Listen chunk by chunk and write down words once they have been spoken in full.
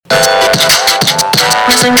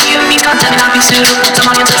suitable to some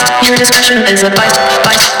audiences. Your discretion is advised.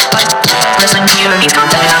 Wrestling POV's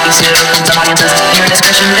content may not be suitable to some audiences. Your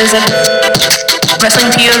discretion is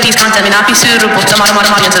Wrestling POV's content may not be suitable to some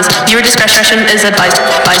audiences. Your discretion is advised.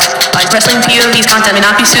 Wrestling POV's content may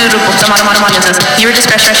not be suitable to some audiences. Your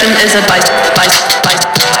discretion is advised.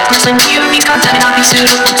 Wrestling POV's content may not be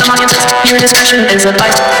suitable to some audiences. Your discretion is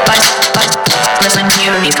advised. Wrestling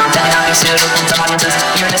POV's content may not be suitable to some audiences.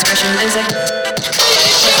 Your discretion is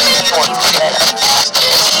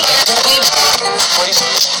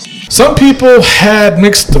Some people had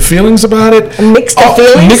mixed feelings about it. Mixed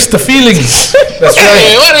feelings? Mixed feelings. That's right.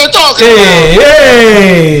 Hey, what are you talking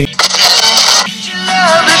Hey.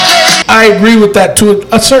 I agree with that to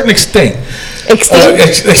a certain extent.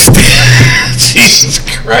 Jesus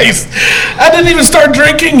Christ. I didn't even start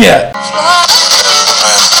drinking yet.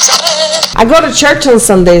 I go to church on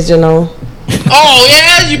Sundays, you know. Oh,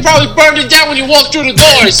 yeah? You probably burned it down when you walked through the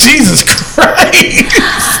doors. Jesus Christ.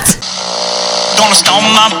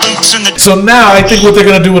 So now I think what they're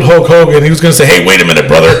going to do with Hulk Hogan, he was going to say, hey, wait a minute,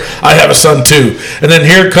 brother. I have a son, too. And then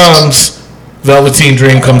here comes Velveteen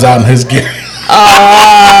Dream comes out in his gear.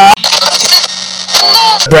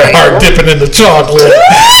 Bret Hart dipping in the chocolate.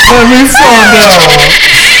 Let me find out.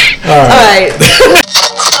 All right.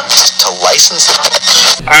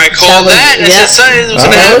 Alright, call that. That's it was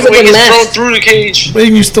going to happen when he gets thrown through the cage. But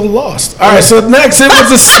you still lost. All right, so next it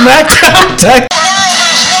was a SmackDown tag.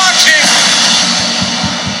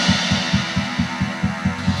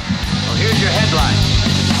 Here's your headline.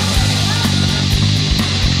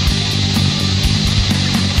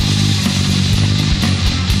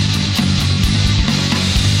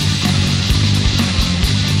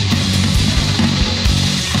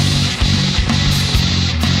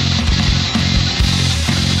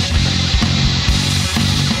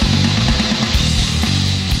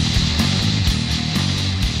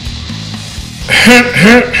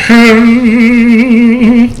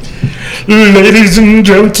 Ladies and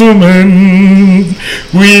gentlemen,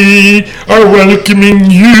 we are welcoming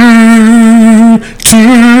you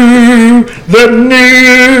to the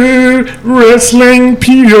new Wrestling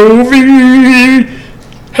POV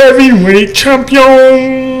Heavyweight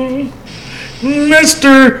Champion,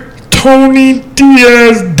 Mr. Tony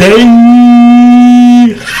Diaz Day.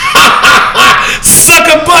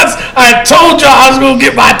 Sucker butts! I told y'all I was gonna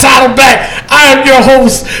get my title back. I am your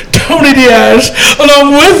host, Tony Diaz,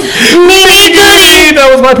 along with Mini Green. That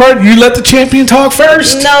was my part. You let the champion talk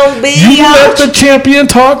first. No, bitch. You let the champion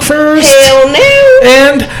talk first. Hell no.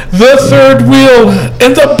 And the third wheel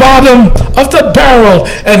in the bottom of the barrel,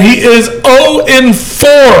 and he is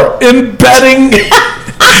 0-4 in betting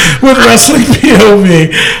with Wrestling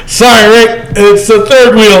POV. Sorry, Rick. It's the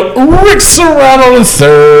third wheel. Rick Serrano the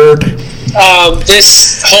third.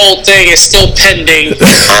 This whole thing is still pending.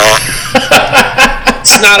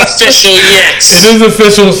 It's not official yet. It is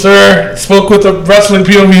official, sir. Spoke with the Wrestling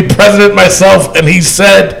POV president myself, and he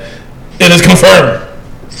said it is confirmed.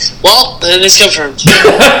 Well, it is confirmed.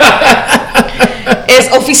 It's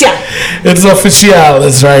oficial. It's official,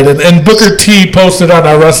 that's right. And Booker T posted on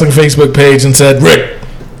our wrestling Facebook page and said, Rick,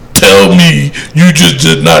 tell me you just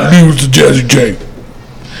did not lose to Jazzy J.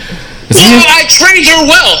 Well, I trained her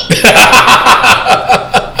well.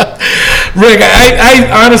 Rick, I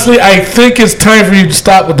honestly, I think it's time for you to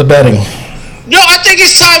stop with the betting. No, I think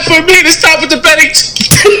it's time for me to stop with the betting.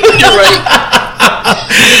 You're right.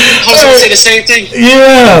 I was going to say the same thing.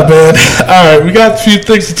 Yeah, man. All right, we got a few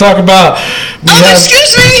things to talk about.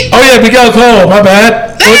 Excuse me. Oh, yeah, Miguel Cole. My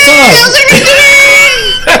bad. What's up?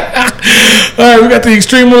 All right, we got the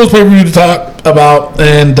Extreme Rules pay-per-view to talk about,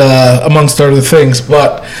 and amongst other things,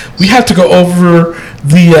 but we have to go over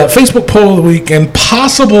the Facebook poll of the week and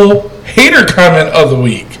possible hater comment of the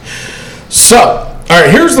week. So, all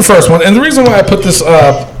right, here's the first one, and the reason why I put this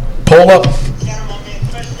poll up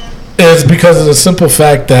is because of the simple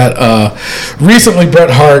fact that recently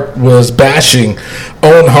Bret Hart was bashing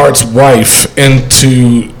Owen Hart's wife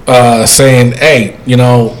into saying, hey, you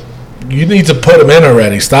know, you need to put him in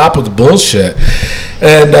already. Stop with the bullshit.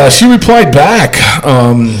 And she replied back,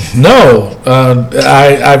 no,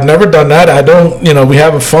 I've never done that. I don't, you know, we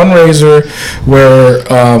have a fundraiser where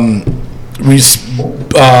we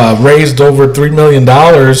raised over $3 million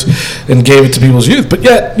and gave it to people's youth. But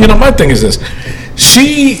yet, you know, my thing is this.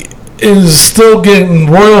 She is still getting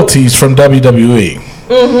royalties from WWE.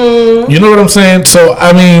 Mm-hmm. You know what I'm saying? So,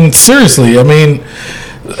 I mean, seriously, I mean,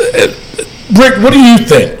 Rick, what do you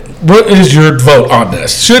think? What is your vote on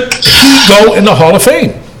this? Should he go in the Hall of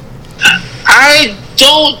Fame? I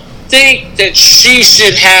don't think that she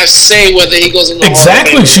should have say whether he goes in the Hall of Fame.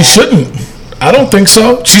 Exactly, she shouldn't. I don't think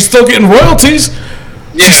so. She's still getting royalties.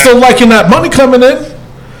 Yeah. She's still liking that money coming in.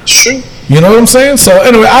 True. You know what I'm saying? So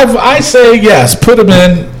anyway, I say yes. Put him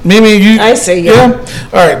in. Mimi, you? I say yeah.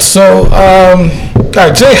 All right. So, all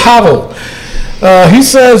right. Jay Havel. He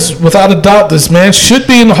says, without a doubt, this man should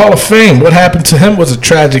be in the Hall of Fame. What happened to him was a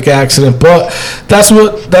tragic accident, but that's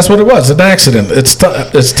what it was, an accident. It's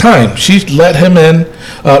time. She let him in.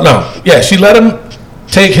 She let him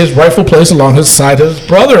take his rightful place alongside his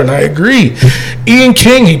brother, and I agree. Ian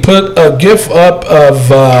King, he put a gif up of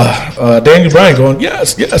Daniel Bryan going,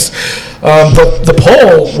 yes. The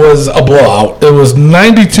poll was a blowout. It was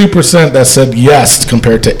 92% that said yes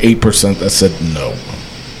compared to 8% that said no.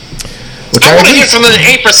 Which I want to hear from the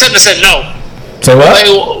 8% that said no. Say what? Like,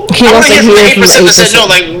 I want to hear from the 8% that said no.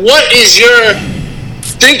 Like, what is your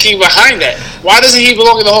thinking behind that? Why doesn't he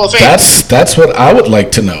belong in the Hall of Fame? That's what I would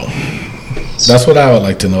like to know. That's what I would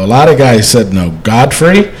like to know. A lot of guys said no.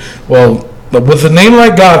 Godfrey? Well, with a name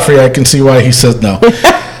like Godfrey, I can see why he says no.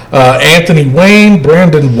 Anthony Wayne,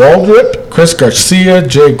 Brandon Waldrip, Chris Garcia,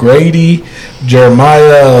 Jay Grady,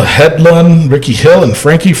 Jeremiah Hedlund, Ricky Hill, and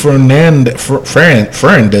Frankie Fernandez.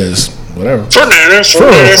 Whatever. Fernandez.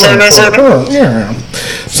 Yeah.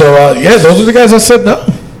 So, those are the guys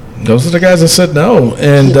that said no.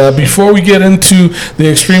 And before we get into the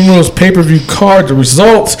Extreme Rules pay-per-view card, the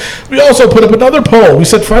results, we also put up another poll. We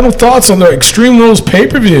said final thoughts on the Extreme Rules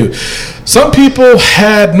pay-per-view. Some people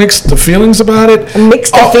had mixed feelings about it.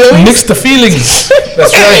 Mixed feelings? Mixed the feelings.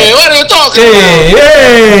 That's right. Hey, what are you talking about?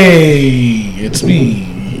 Hey, it's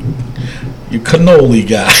me, your cannoli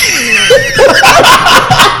guy.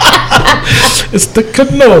 It's the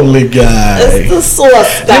cannoli guy. It's the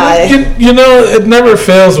sauce guy. You know, it never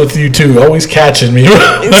fails with you two, always catching me when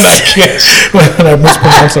I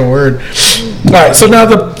mispronounce a word. All right, so now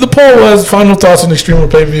the poll was final thoughts on Extreme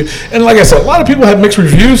Rules pay-per-view, and like I said, a lot of people had mixed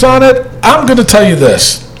reviews on it. I'm going to tell you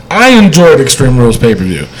this. I enjoyed Extreme Rules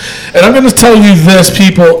pay-per-view. And I'm going to tell you this,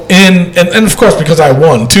 people, and of course, because I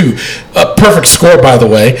won, too. A perfect score, by the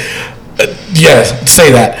way.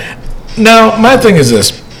 Say that. Now, my thing is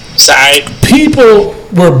this. Sorry. People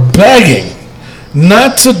were begging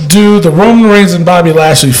not to do the Roman Reigns and Bobby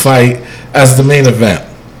Lashley fight as the main event.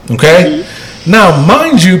 Okay? Mm-hmm. Now,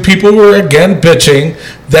 mind you, people were again bitching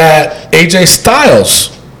that AJ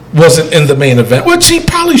Styles wasn't in the main event, which he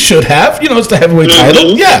probably should have. You know, it's the heavyweight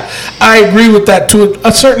title. Yeah, I agree with that to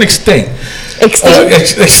a certain extent.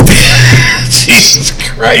 Jesus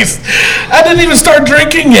Christ. I didn't even start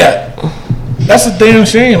drinking yet. That's a damn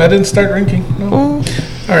shame. I didn't start drinking. No.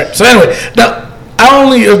 All right. So anyway, now I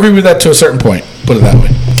only agree with that to a certain point. Put it that way.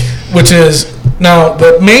 Which is, now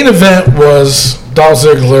the main event was Dolph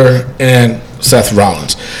Ziggler and Seth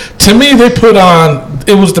Rollins. To me, they put on,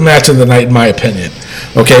 it was the match of the night in my opinion.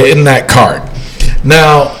 Okay, in that card.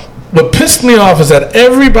 Now, what pissed me off is that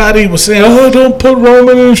everybody was saying, oh, don't put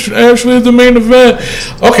Roman and Ashley in the main event.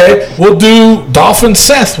 Okay, we'll do Dolph and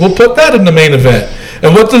Seth. We'll put that in the main event.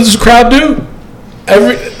 And what does the crowd do?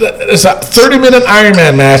 It's a 30-minute Iron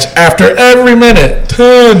Man match. After every minute,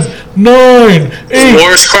 10, 9, 8.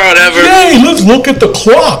 Worst crowd ever. Hey, let's look at the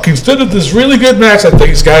clock instead of this really good match that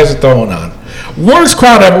these guys are throwing on. Worst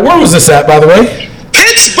crowd ever. Where was this at, by the way?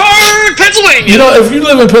 Pittsburgh, Pennsylvania. You know, if you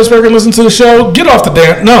live in Pittsburgh and listen to the show, get off the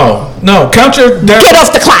damn. No. Count your. Get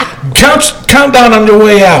off the clock. Count down on your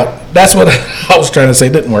way out. That's what I was trying to say.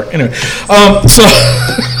 Didn't work. Anyway, so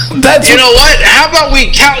that's. You know what? How about we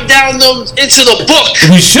count down them into the book?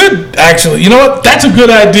 We should actually. You know what? That's a good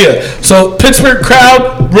idea. So Pittsburgh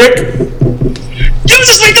crowd, Rick. You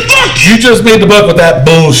just made the book. You just made the book with that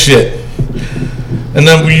bullshit. And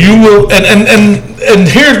then you will, and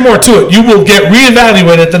here's more to it. You will get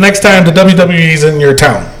reevaluated the next time the WWE's in your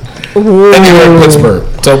town. Ooh. Anywhere in Pittsburgh.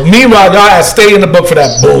 So meanwhile, y'all stay in the book for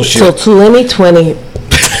that bullshit. So 2020.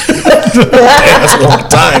 That's a long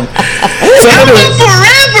time. So anyway,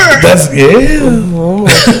 forever. That's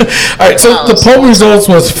All right. So the poll results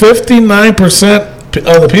was 59%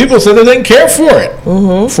 of the people said they didn't care for it.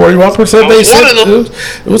 41% they said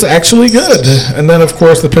it was actually good. And then, of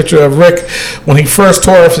course, the picture of Rick when he first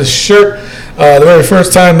tore off his shirt. The very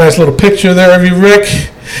first time, nice little picture there of you, Rick.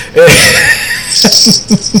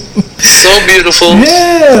 So beautiful.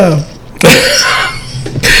 Yeah.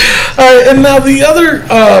 All right, and now the other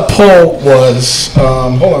poll was,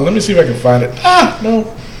 hold on, let me see if I can find it. No.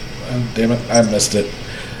 Oh, damn it, I missed it.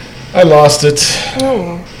 I lost it.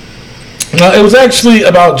 Oh. Now, it was actually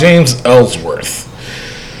about James Ellsworth.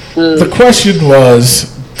 The question was,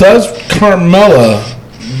 does Carmella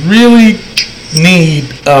really need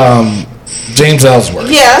James Ellsworth?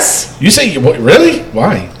 Yes. You say, really?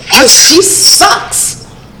 Why? She sucks.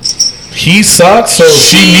 He sucks, so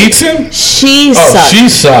she needs him? She sucks. She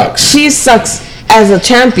sucks. She sucks as a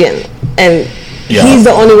champion, and Yeah. he's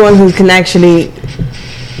the only one who can actually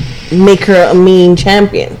make her a mean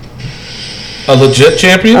champion. A legit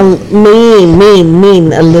champion? A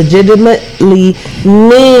mean, a legitimately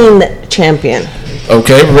mean champion.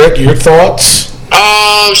 Okay, Rick, your thoughts?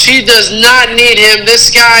 She does not need him. This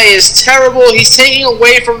guy is terrible. He's taking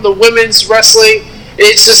away from the women's wrestling.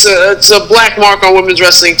 It's just it's a black mark on women's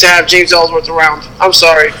wrestling to have James Ellsworth around. I'm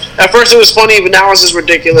sorry. At first it was funny, but now it's just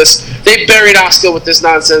ridiculous. They buried Asuka with this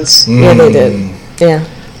nonsense. Yeah, they did. Yeah.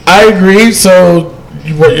 I agree. So,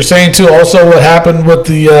 what you're saying too, also what happened with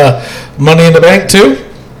the Money in the Bank too?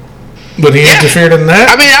 When he interfered in that?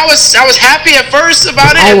 I mean, I was happy at first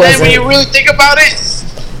about it, I and then when wasn't. you really think about it,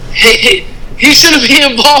 he shouldn't be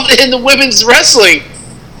involved in the women's wrestling.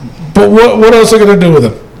 But what else are they going to do with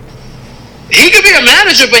him? He could be a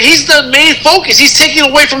manager, but he's the main focus. He's taking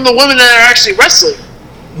away from the women that are actually wrestling.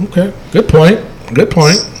 Okay, good point. Good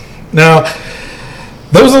point. Now,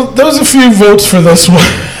 there was a few votes for this one.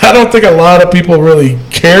 I don't think a lot of people really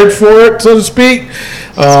cared for it, so to speak.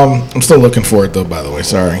 I'm still looking for it, though, by the way.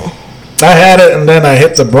 Sorry. I had it, and then I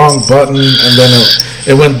hit the wrong button, and then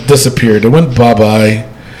it disappeared. It went bye-bye.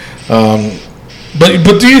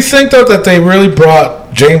 But do you think, though, that they really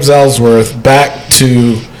brought James Ellsworth back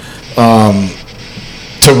to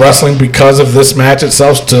wrestling because of this match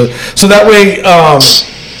itself, so that way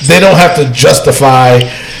they don't have to justify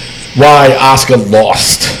why Asuka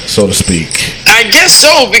lost, so to speak? I guess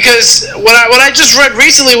so, because what I just read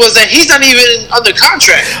recently was that he's not even under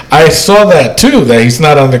contract. I saw that too, that he's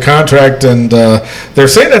not under contract, and they're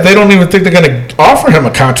saying that they don't even think they're going to offer him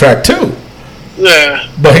a contract too. Yeah.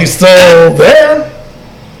 But he's still there.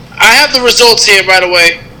 I have the results here, by the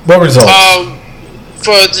way. What results?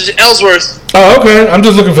 For Ellsworth. Oh, okay. I'm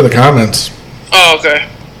just looking for the comments. Oh, okay.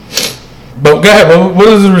 But go ahead. What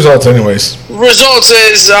is the results, anyways? Results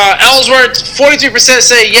is Ellsworth, 43%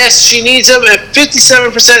 say yes, she needs him, and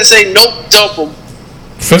 57% say nope, dump him.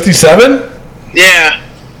 57? Yeah.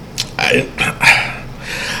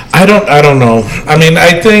 I don't know. I mean,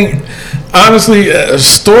 I think honestly,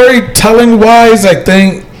 storytelling wise, I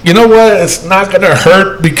think you know what? It's not going to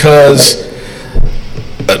hurt because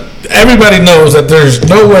everybody knows that there's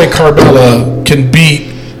no way Carmella can beat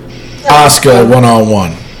Asuka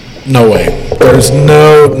one-on-one. No way. There's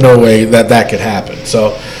no way that could happen.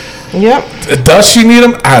 So, Yep. does she need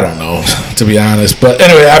him? I don't know, to be honest. But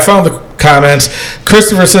anyway, I found the comments.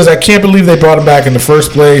 Christopher says, I can't believe they brought him back in the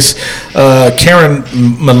first place. Karen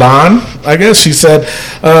Milan, I guess, she said,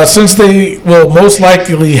 since they will most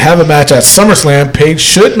likely have a match at SummerSlam, Paige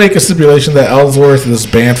should make a stipulation that Ellsworth is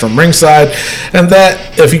banned from ringside, and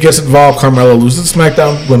that if he gets involved, Carmella loses the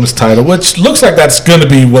SmackDown Women's title, which looks like that's going to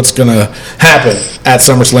be what's going to happen at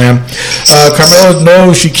SummerSlam. Carmella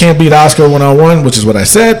knows she can't beat Asuka one-on-one, which is what I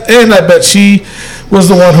said, and I bet she was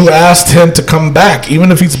the one who asked him to come back.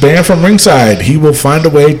 Even if he's banned from ringside, he will find a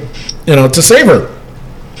way, to save her.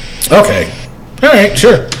 Okay. All right,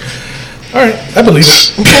 sure. All right, I believe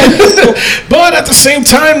it. But at the same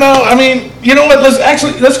time, now, I mean, you know what?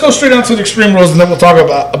 Let's go straight on to the Extreme Rules, and then we'll talk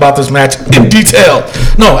about this match in detail.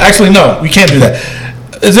 No, we can't do that.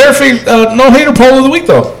 Is there a no hater poll of the week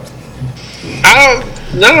though? I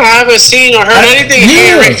haven't seen or heard anything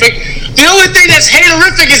haterific. The only thing that's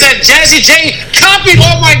haterific is that Jazzy J copied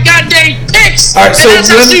all my goddamn picks, All right, so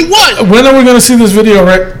that's how she won. when are we going to see this video,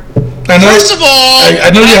 Rick? First of all,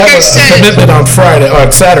 I know you like have a commitment on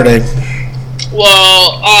Saturday.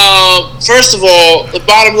 Well, first of all, the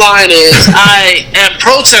bottom line is I am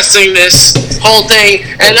protesting this whole thing,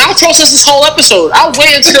 and I'll protest this whole episode. I'll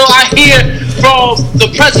wait until I hear from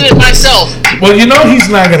the president myself. Well,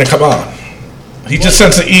 he's not going to come on. He just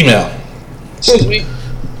sends an email. Excuse me?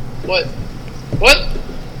 What?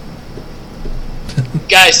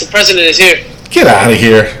 Guys, the president is here. Get out of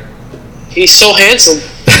here. He's so handsome.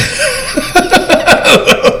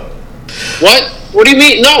 What? What do you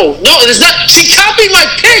mean? No, it's not. She copied my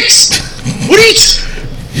picks. What are you?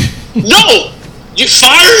 No, you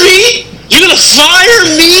fire me? You're gonna fire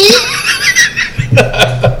me?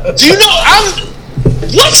 Do you know I'm?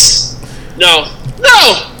 What? No.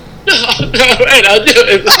 Right, I'll do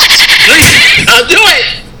it. I'll do it.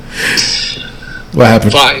 What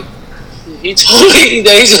happened? Fine. He told me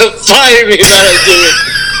that he's gonna fire me if I don't do it.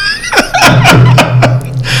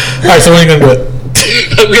 All right, so when are you gonna do it?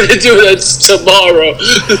 I'm gonna do that tomorrow.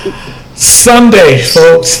 Sunday,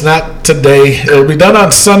 folks, not today. It'll be done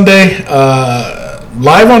on Sunday,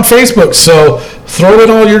 live on Facebook. So throw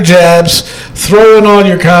in all your jabs, throw in all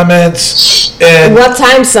your comments, and What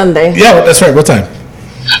time Sunday? yeah, that's right. What time?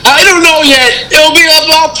 I don't know yet. It'll be up.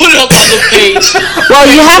 I'll put it up on the page. Well,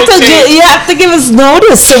 you have to give us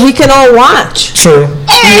notice so we can all watch. True.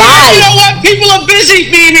 Oh, you know what? People are busy,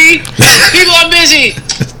 Phoebe. People are busy.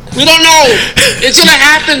 We don't know. It's gonna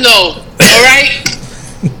happen though. All right.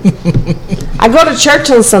 I go to church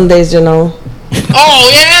on Sundays, you know. Oh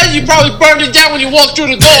yeah, you probably burned it down when you walked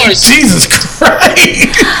through the doors. Jesus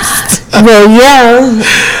Christ. Well, yeah.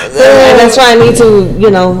 And that's why I need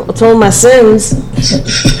to, atone my sins.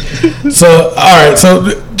 So, all right.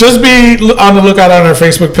 So, just be on the lookout on our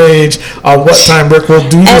Facebook page on what time Rick will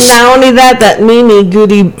do And this. not only that Mimi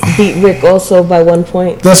Goody beat Rick also by 1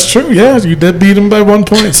 point. That's true. Yeah, you did beat him by 1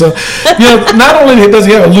 point. So, not only does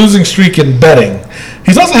he have a losing streak in betting,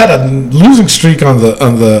 he's also had a losing streak on the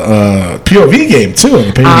POV game too, on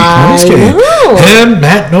the POV points game. know. Him,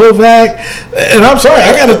 Matt Novak, and I'm sorry,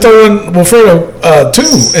 I got to throw in Wilfredo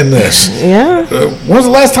too in this. Yeah. When's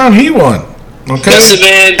the last time he won? Okay, Listen,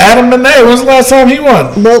 man. Adam Monet. When's the last time he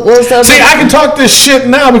won? What was that? See, I can talk this shit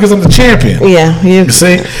now because I'm the champion. Yeah, You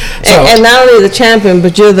see, so and not only the champion,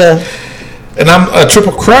 but you're the. and I'm a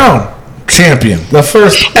Triple Crown champion, the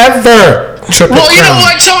first ever Triple Well, you know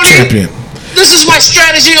Crown what, Tony? champion. This is my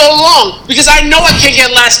strategy all along because I know I can't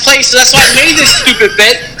get last place, so that's why I made this stupid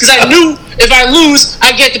bet because I knew if I lose,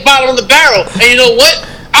 I get the bottom of the barrel. And you know what?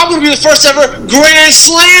 I'm gonna be the first ever Grand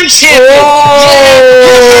Slam champion.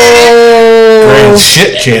 Grand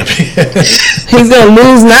shit champion. He's gonna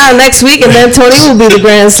lose now next week, and then Tony will be the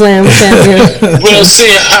Grand Slam champion. We'll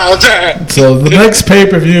see how that. So the next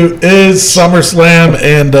pay-per-view is SummerSlam,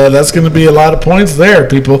 and that's going to be a lot of points there,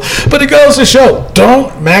 people. But it goes to show,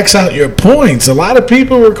 don't max out your points. A lot of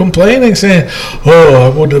people were complaining, saying, "Oh, I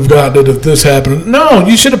wouldn't have gotten it if this happened." No,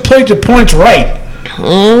 you should have played your points right.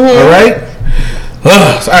 All right. All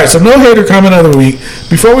right, so no hater comment of the week.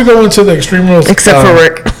 Before we go into the Extreme Rules, Except for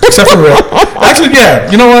Rick. Except for Rick. Actually, yeah.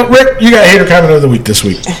 You know what, Rick? You got hater comment of the week this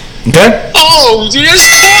week. Okay. Oh, you just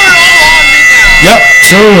tore it all on me now. Yep,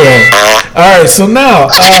 sure will. All right, so now,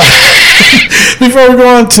 before we go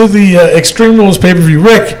on to the Extreme Rules pay-per-view,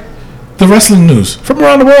 Rick, the wrestling news from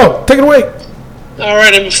around the world. Take it away. All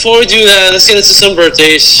right, and before we do that, let's get into some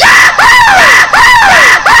birthdays.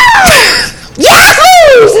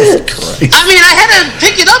 Yahoo! I mean, I had to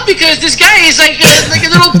pick it up because this guy is like a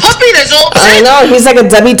little puppy that's all I upset. know, he's like a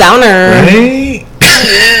Debbie Downer. Right?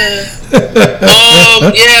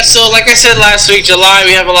 Yeah, so like I said last week, July,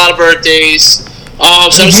 we have a lot of birthdays. So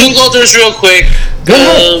I'm just gonna go through this real quick. Go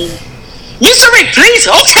ahead. Mr. Rick, please.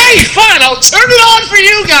 Okay, fine. I'll turn it on for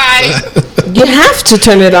you guys. You have to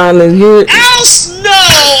turn it on. And you. Al Snow,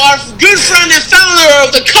 our good friend and founder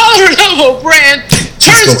of the Colorado brand,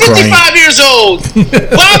 turns Still 55 crying. years old.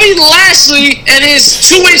 Bobby Lashley and his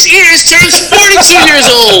 2-inch ears turns 42 years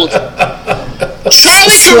old.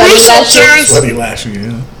 Charlie Caruso turns Sweaty Lashley,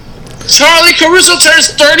 yeah. Charlie Caruso turns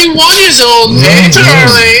 31 years old. Hey,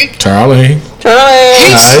 Charlie.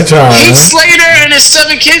 Hi, Charlie. Heath Slater and his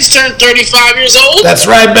 7 kids turned 35 years old. That's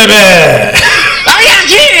right, baby. I got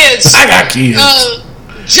kids. I got kids.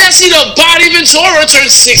 Jesse the Body Ventura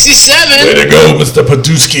turns 67. Way to go, Mr.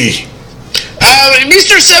 Paduski.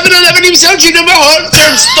 Mr. 7-Eleven himself, Gino Mahal,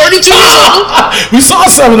 turns 32 years old. We saw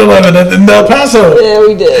 7-Eleven in El Paso. Yeah,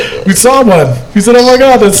 we did. We saw one. We said, "Oh my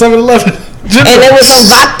God, that's 7-Eleven." And there was some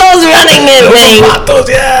vatos running that thing. Vatos,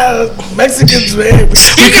 yeah, Mexicans, man. We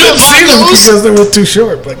couldn't see them because they were too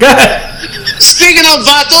short. But God. Speaking of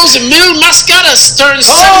vatos, Mil Mascaras turns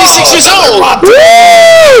 76 years old.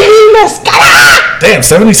 Damn,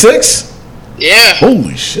 76? Yeah.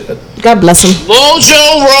 Holy shit. God bless him.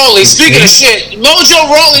 Mojo Rawley. Speaking of shit, Mojo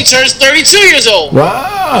Rawley turns 32 years old.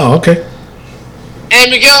 Wow, okay. And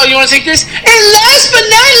Miguel, you want to take this? And last but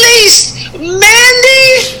not least,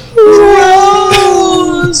 Mandy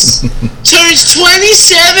Rose turns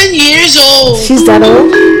 27 years old. She's that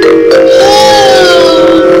old?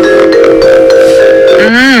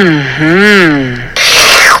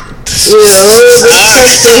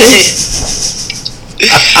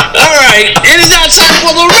 Alright, it is now time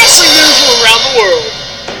for the wrestling news from around the world.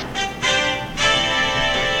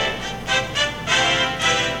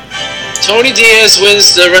 Tony Diaz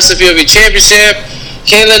wins the Wrestling POV Championship.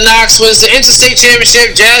 Kayla Knox wins the Interstate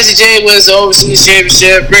Championship. Jazzy J wins the Overseas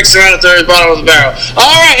Championship. Rick's around the third, bottom of the barrel.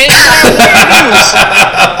 Alright, it's time for the news.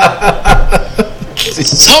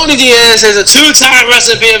 Tony Diaz is a 2-time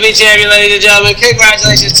wrestling PWI champion, ladies and gentlemen.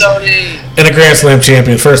 Congratulations, Tony. And a Grand Slam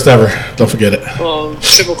champion, first ever. Don't forget it.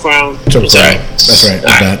 Triple Crown. Triple Sorry. Crown. That's right.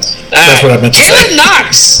 All That's what I meant to say. Caitlin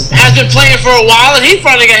Knox has been playing for a while, and he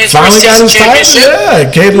finally got his Finally first got his title. championship.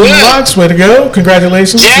 Yeah, Caitlin Knox, way to go!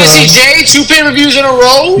 Congratulations. Jazzy J, 2 pay-per-views in a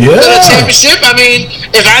row Yeah. for the championship. I mean,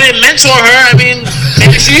 if I didn't mentor her, I mean,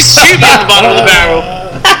 maybe she'd be on the bottom of the barrel.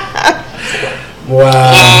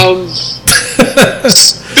 Wow.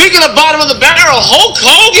 Speaking of bottom of the barrel, Hulk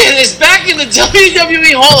Hogan is back in the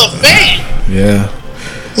WWE Hall of Fame. Yeah.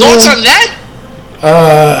 Thoughts on that?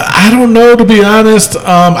 I don't know, to be honest.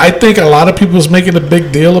 I think a lot of people's making a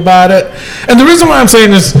big deal about it. And the reason why I'm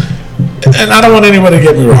saying this, and I don't want anybody to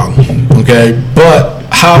get me wrong, okay, but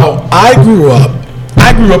how I grew up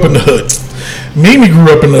in the hood. Mimi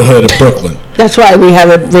grew up in the hood of Brooklyn. That's why we have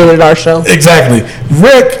a rated R show. Exactly.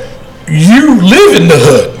 Rick, you live in the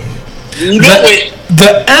hood. You know it.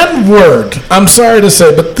 The N-word, I'm sorry to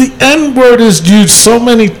say, but the N-word is used so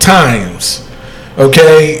many times,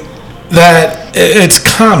 okay, that it's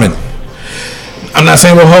common. I'm not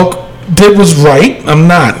saying what Hulk did was right. I'm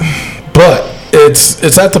not. But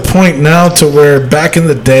it's at the point now to where back in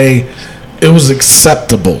the day, it was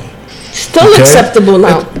acceptable. Still acceptable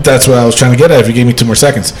now. That's what I was trying to get at if you gave me 2 more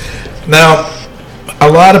seconds. Now, a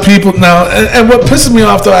lot of people now, and what pisses me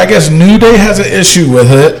off though, I guess New Day has an issue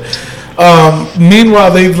with it.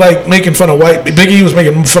 Meanwhile, they like making fun of Big E was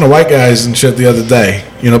making fun of white guys and shit the other day,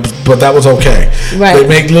 but that was okay. Right. They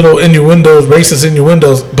make little innuendos, racist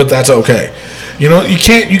innuendos, but that's okay. You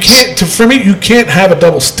can't. For me, you can't have a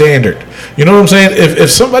double standard. You know what I'm saying?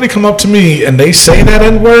 If somebody come up to me and they say that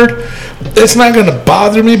N-word, it's not going to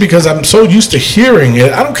bother me because I'm so used to hearing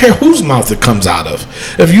it. I don't care whose mouth it comes out of.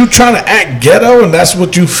 If you're trying to act ghetto and that's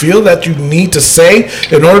what you feel that you need to say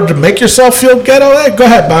in order to make yourself feel ghetto, go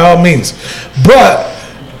ahead, by all means. But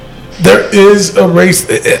there is a race.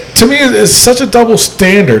 To me, it's such a double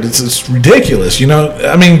standard. It's ridiculous.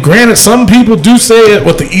 I mean, granted, some people do say it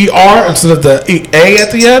with the ER instead of the A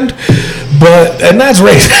at the end, and that's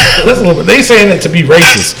racist. They saying it to be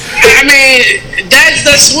racist. I mean,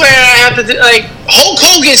 that's where I have to Hulk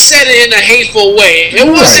Hogan said it in a hateful way. It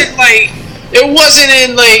wasn't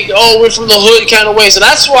in we're from the hood kind of way. So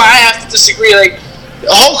that's why I have to disagree.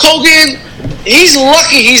 Hulk Hogan, he's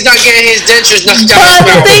lucky he's not getting his dentures knocked out.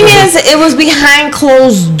 But the thing is, it was behind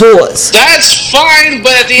closed doors. That's fine,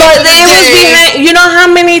 but at the end of the day, was behind. You know how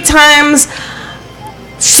many times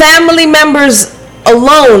family members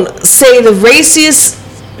alone say the racist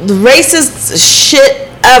shit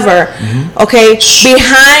ever, okay,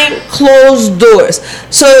 behind closed doors.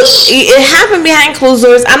 So it happened behind closed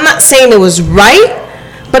doors. I'm not saying it was right,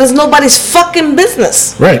 but it's nobody's fucking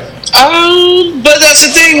business. Right. But that's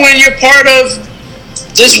the thing, when you're part of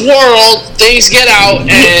this world, things get out,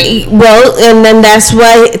 and and then that's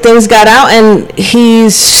why things got out, and he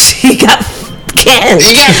got canned.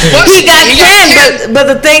 He got canned. But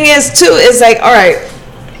the thing is too, it's like, all right,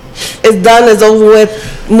 it's done, it's over with,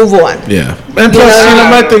 move on. Yeah. And plus,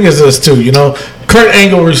 my thing is this too, Kurt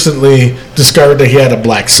Angle recently discovered that he had a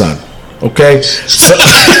black son. Okay? So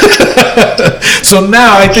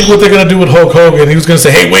now I think what they're going to do with Hulk Hogan, he was going to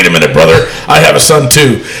say, hey, wait a minute, brother, I have a son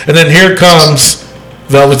too. And then here comes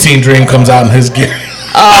Velveteen Dream comes out in his gear.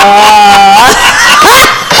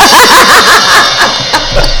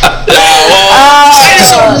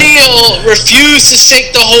 Titus O'Neil refused to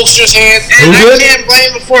shake the Hulkster's hand, and I can't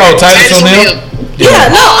blame him for it. Titus O'Neil?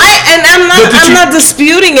 Yeah, no, I'm not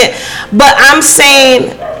disputing it, but I'm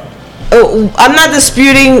saying, I'm not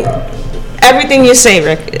disputing everything you're saying,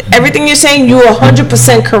 Rick. Everything you're saying, you're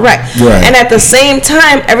 100% correct. Right. And at the same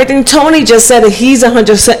time, everything Tony just said, he's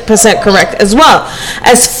 100% correct as well.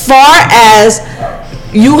 As far as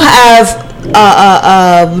you have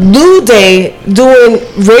New Day doing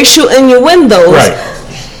racial innuendos, right?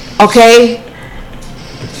 Okay,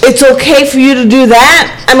 it's okay for you to do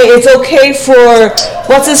that. I mean, it's okay for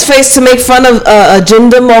what's his face to make fun of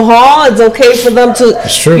Jinder Mahal. It's okay for them to,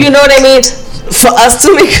 it's true. You know what I mean? For us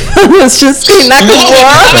to make fun of Shinsuke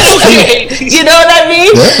Nakamura, you know what I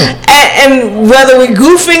mean? Yeah. And whether we're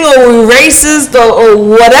goofing or we're racist or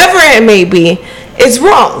whatever it may be, it's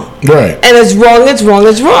wrong. Right. And it's wrong.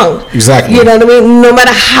 Exactly. You know what I mean? No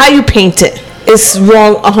matter how you paint it, it's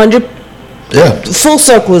wrong. 100. Yeah. Full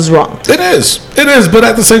circle is wrong. It is. But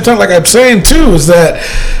at the same time, like I'm saying too, is that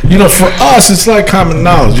for us, it's like common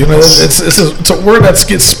knowledge. It's a word that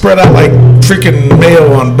gets spread out like freaking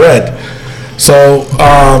mayo on bread. So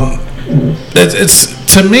it's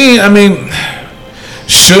to me, I mean,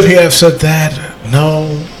 should he have said that? No.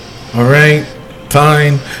 All right,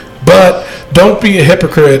 fine, but don't be a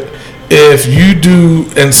hypocrite if you do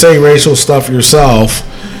and say racial stuff yourself,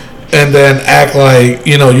 and then act like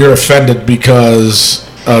you're offended because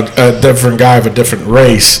a different guy of a different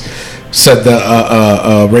race said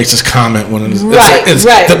a racist comment when it's Right.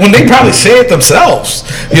 when they probably say it themselves.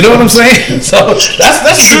 You know what I'm saying? So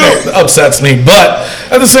that's true. That upsets me. But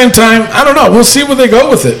at the same time, I don't know. We'll see where they go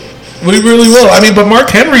with it. We really will. I mean, but Mark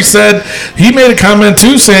Henry said he made a comment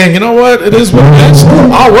too, saying, "You know what? It is what it is.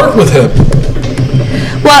 I'll work with him."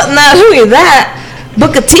 Well, not only that,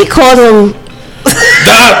 Booker T called him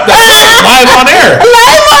live on air.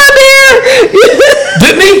 live on air.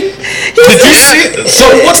 Didn't he? Did you see? So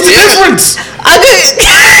what's the difference?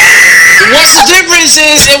 What's the difference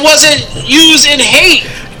is it wasn't used in hate.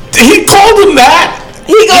 He called him that.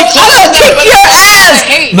 He goes, "I'm gonna kick your ass."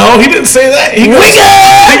 Hate. No, he didn't say that. He goes,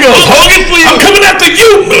 Hogan, I'm coming after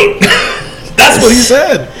you. That's what he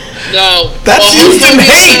said. No. That's used in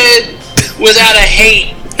hate. Without a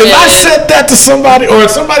hate. If I said that to somebody, or if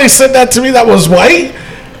somebody said that to me that was white,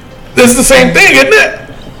 it's the same thing, isn't it?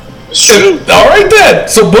 It's true. All right then.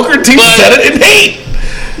 So Booker T said it in hate.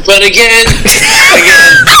 But again,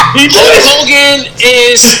 Hulk Hogan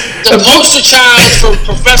is the poster child for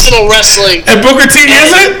professional wrestling. And Booker T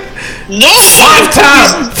isn't? No. Five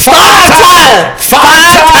time.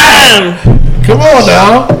 Come on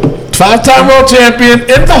now. 5-time world champion,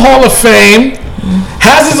 in the Hall of Fame,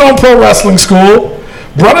 has his own pro wrestling school,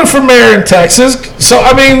 running for mayor in Texas. So,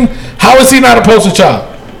 I mean, how is he not a poster child?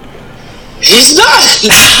 He's not.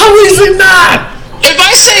 How is he not? If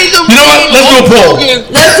I say the You know what? Let's do a poll.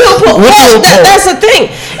 Let's do a poll. Let's do a poll. That's the thing,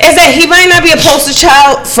 is that he might not be a poster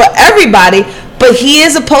child for everybody, but he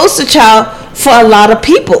is a poster child for a lot of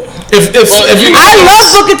people. If you I love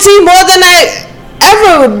Booker T more than I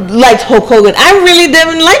ever liked Hulk Hogan. I really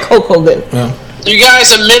didn't like Hulk Hogan. Yeah. You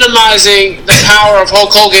guys are minimizing the power of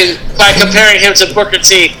Hulk Hogan by comparing him to Booker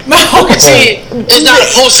T. No. Booker T is not a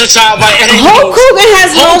poster child by any means. Hulk Hogan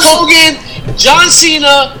has Hulk Hogan, John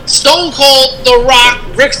Cena, Stone Cold, The Rock,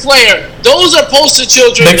 Ric Flair. Those are poster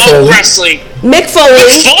children Mick of Foley. wrestling. Mick Foley,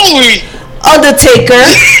 Mick Foley. Undertaker,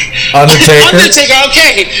 Undertaker,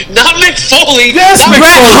 okay. Not Mick Foley. Yes, not Mick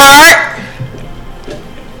Bret Foley. Hart.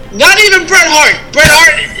 Not even Bret Hart. Bret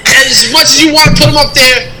Hart, as much as you want to put him up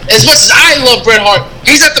there, as much as I love Bret Hart,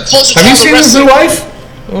 he's at the poster Have you child of seen his wrestling. new wife?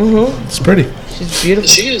 Mm-hmm. It's pretty. She's beautiful.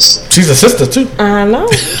 She is. She's a sister too. I know.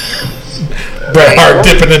 Bret Hart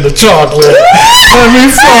dipping in the chocolate. Let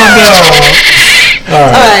me find out.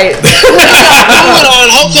 All right. Moving on,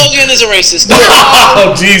 Hulk Hogan is a racist.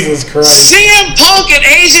 Oh, Jesus Christ. CM Punk and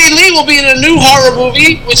AJ Lee will be in a new horror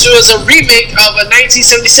movie, which was a remake of a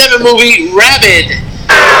 1977 movie, Rabid.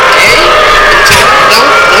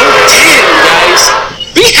 Damn, guys.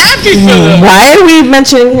 Be happy for them. Why are we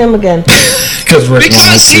mentioning him again? Because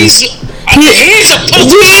Because he's a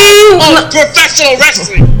poster of professional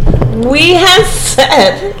wrestling. We have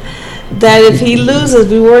said that if he loses,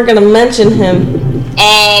 we weren't going to mention him.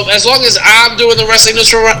 As long as I'm doing the wrestling news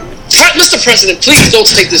for Mr. President, please don't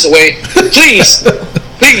take this away. Please.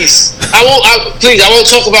 I won't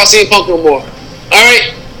talk about CM Punk no more. All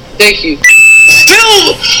right? Thank you.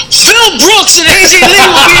 Phil Brooks and AJ Lee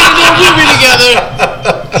will be in a new movie together.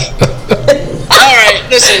 All right,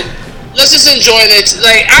 listen. Let's just enjoy it.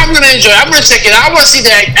 Like, I'm gonna enjoy it. I'm gonna check it out. I want to see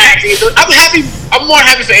that acting. I'm happy. I'm more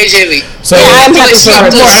happy for AJ Lee. So I'm happy for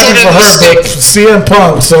her. I'm more happy for her, but CM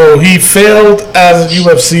Punk. So he failed as a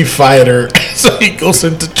UFC fighter, so he goes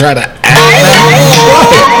in to try to act.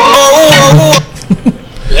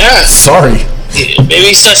 Yeah. Sorry,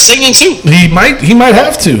 Maybe he starts singing too. he might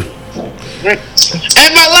have to.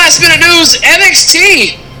 And my last bit of news: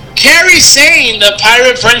 NXT. Kairi Sane, the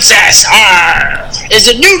Pirate Princess, is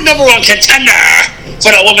the new #1 contender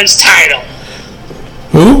for the women's title.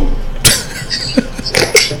 Who?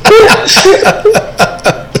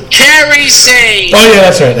 Kairi Sane, Oh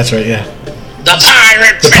yeah, that's right. Yeah, the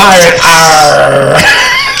Pirate the Princess. pirate.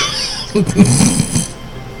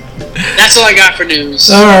 That's all I got for news.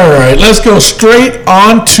 All right, let's go straight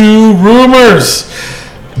on to rumors.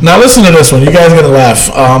 Now listen to this one. You guys are gonna laugh,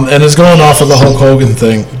 and it's going off of the Hulk Hogan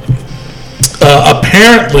thing.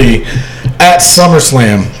 Apparently, at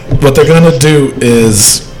SummerSlam, what they're gonna do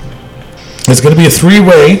is it's gonna be a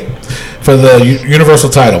 3-way for the Universal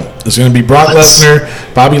title. It's gonna be Brock Lesnar,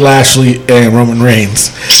 Bobby Lashley, and Roman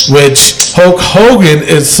Reigns, which Hulk Hogan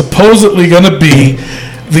is supposedly gonna be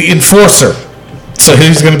the enforcer. So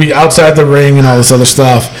he's gonna be outside the ring and all this other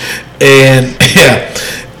stuff, and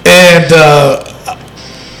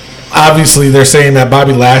obviously, they're saying that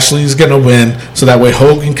Bobby Lashley is going to win, so that way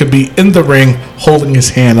Hogan could be in the ring holding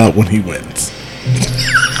his hand up when he wins.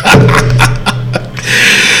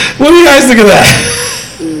 What do you guys think of that?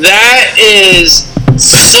 That is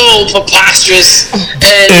so preposterous.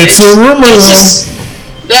 And It's a rumor, it's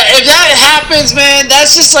if that happens, man,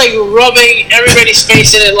 that's just like rubbing everybody's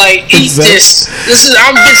face in it. Like, eat Exactly. this.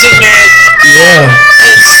 I'm Vince McMahon. Yeah.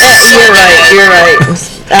 You're right.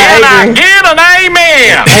 I agree. Get an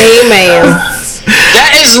amen. Amen.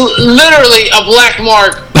 That is literally a black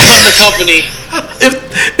mark on the company.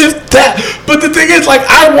 If that, but the thing is, like,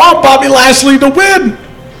 I want Bobby Lashley to win.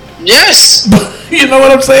 Yes. You know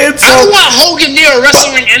what I'm saying? So, I don't want Hogan near a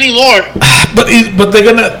wrestling anymore. but they're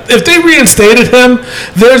gonna, if they reinstated him,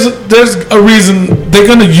 there's a reason they're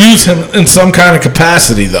gonna use him in some kind of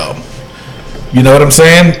capacity, though. You know what I'm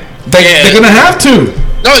saying? They're gonna have to.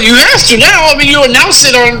 No, you have to now. I mean, you announced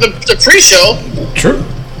it on the pre-show. True.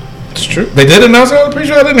 It's true. They did announce it on the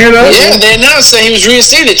pre-show. I didn't hear that. Yeah, they announced that he was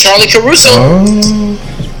reinstated. Charlie Caruso. Oh,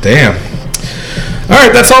 damn. All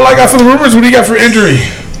right, that's all I got for the rumors. What do you got for injury?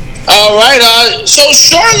 All right. So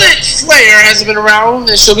Charlotte Flair hasn't been around,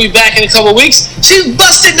 and she'll be back in a couple weeks. She's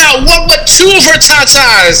busted not one but two of her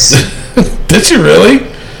tatas. Did she really?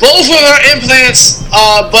 Both of her implants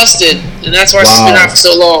busted, and that's why she's been out for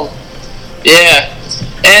so long. Yeah.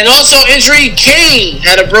 And also injury, Kane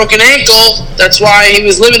had a broken ankle. That's why he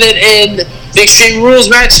was limited in the Extreme Rules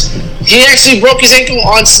match. He actually broke his ankle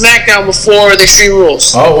on SmackDown before the Extreme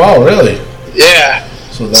Rules. Oh, wow, really? Yeah.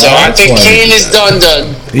 So I think Kane is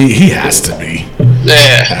done. He has to be.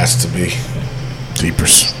 Yeah. Has to be.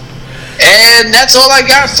 Deepers. And that's all I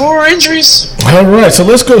got for injuries. All right, so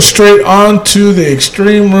let's go straight on to the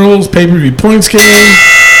Extreme Rules pay-per-view points game.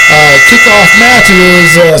 Kickoff match.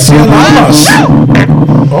 It was Cien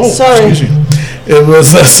Almas. Oh, Sorry. excuse me. It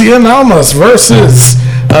was Cien Almas versus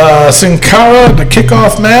Sin Cara. The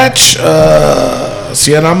kickoff match.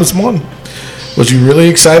 Cien Almas won. Was you really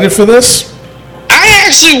excited for this? I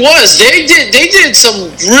actually was. They did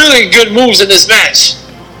some really good moves in this match.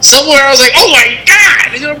 Somewhere I was like, oh my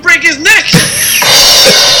god, they're gonna break his neck.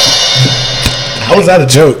 How was that a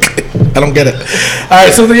joke? I don't get it. All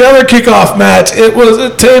right, so the other kickoff match, it was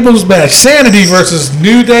a tables match. Sanity versus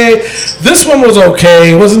New Day. This one was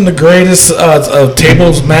okay. It wasn't the greatest of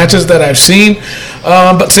tables matches that I've seen,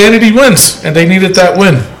 but Sanity wins, and they needed that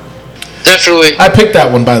win. Definitely. I picked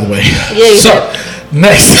that one, by the way. Yeah, you so, did.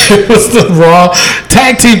 next, it was the Raw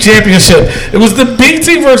Tag Team Championship. It was the B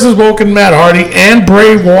Team versus Woken Matt Hardy and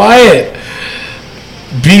Bray Wyatt.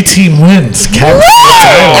 B Team wins.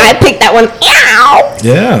 I picked that one. Ow.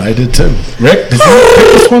 Yeah, I did too. Rick, did you pick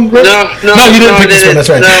this one, Rick? No, you didn't pick this one.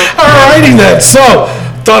 That's right. No. Alrighty then. So,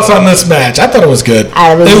 thoughts on this match? I thought it was good.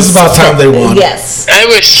 It was about time they won. Yes. It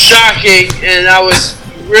was shocking, and I was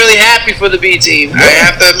really happy for the B Team. I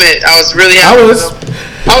have to admit, I was really happy.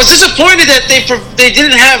 I was disappointed that they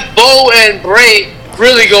didn't have Bo and Bray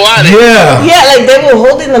really go at it. Yeah. Yeah, like they were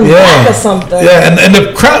holding them back or something. Yeah, and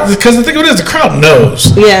the crowd, because the thing of it is, the crowd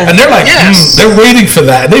knows. Yeah. And they're like, Yes. they're waiting for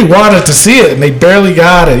that. And they wanted to see it, and they barely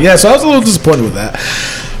got it. Yeah, so I was a little disappointed with that.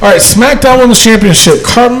 All right, SmackDown won the championship.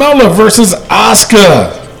 Carmella versus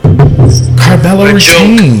Asuka. Carmella A joke.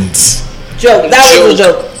 retains. Joke. That was a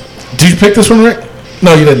joke. Did you pick this one, Rick?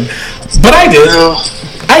 No, you didn't. But I did. No.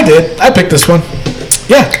 I did. I picked this one.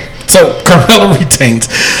 Yeah. So Carmella retains.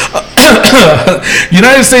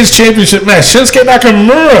 United States Championship match. Shinsuke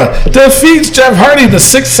Nakamura defeats Jeff Hardy in the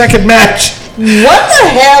 6-second match. What the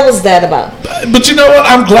hell was that about? But you know what?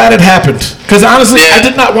 I'm glad it happened. Because honestly, Yeah. I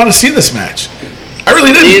did not want to see this match. I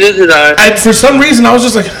really didn't. Neither did I. For some reason, I was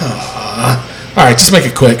just like, all right, just make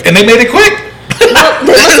it quick. And they made it quick. Well,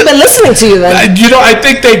 they must have been listening to you then. I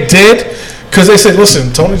think they did. Because they said,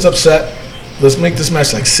 listen, Tony's upset. Let's make this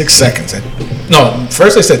match like 6 seconds. No,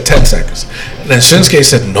 first they said 10 seconds. And then Shinsuke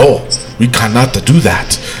said, no, we cannot do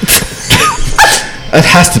that. It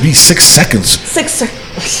has to be 6 seconds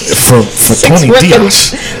for Tony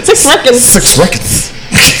Diaz. 6 seconds. 6 seconds.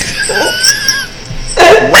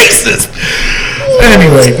 Racist.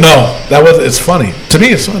 Anyway, no, it's funny. To me,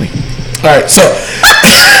 it's funny. All right, so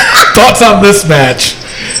thoughts on this match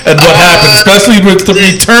and what happened, especially with the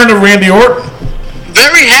return of Randy Orton.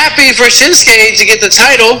 Very happy for Shinsuke to get the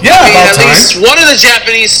title. Yeah, about at time. least one of the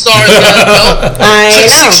Japanese stars got the belt. I Took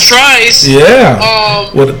know. 6 tries. Yeah.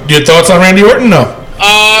 What your thoughts on Randy Orton? No.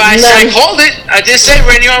 I called it. I did say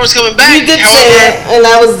Randy Orton was coming back. You did However, say it, and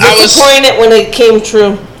I was disappointed when it came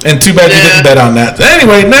true. And too bad you didn't bet on that.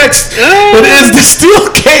 Anyway, next it is the Steel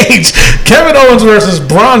Cage. Kevin Owens versus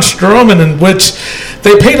Braun Strowman, in which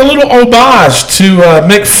they paid a little homage to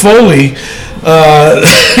Mick Foley.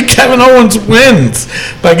 Kevin Owens wins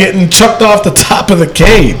by getting chucked off the top of the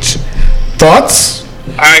cage. Thoughts?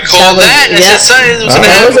 I call that. I said something was going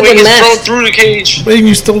to happen when he gets thrown through the cage. But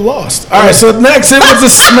you still lost. All right, so next it was the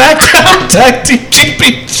SmackDown Tag Team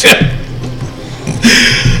Championship.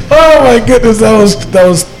 Oh my goodness, that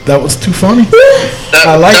was too funny.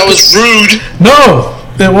 That was rude. No,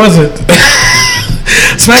 it wasn't.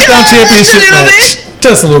 SmackDown Championship match.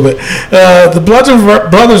 Just a little bit. The Bludgeon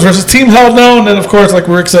Brothers versus Team Hell No. And then, of course, like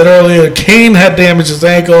Rick said earlier, Kane had damaged his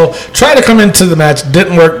ankle. Tried to come into the match.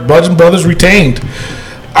 Didn't work. Bludgeon Brothers retained.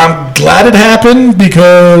 I'm glad it happened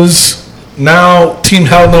because now Team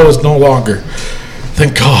Hell No is no longer.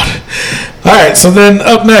 Thank God. All right, so then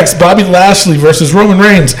up next, Bobby Lashley versus Roman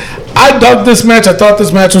Reigns. I dug this match. I thought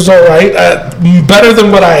this match was all right. Better than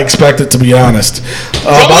what I expected, to be honest.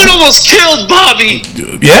 Roman almost killed Bobby.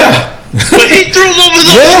 Yeah. But he threw him over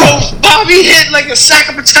the rope. Bobby hit like a sack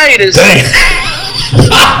of potatoes. Dang.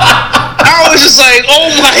 I was just like, oh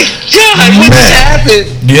my God, what just happened?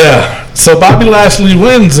 Yeah. So Bobby Lashley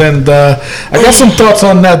wins, and I got some thoughts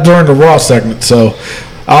on that during the Raw segment, so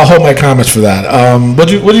I'll hold my comments for that. What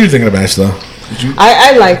do you think of the match, though?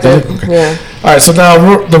 I liked it. Okay. Yeah. All right, so now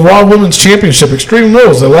the Raw Women's Championship, Extreme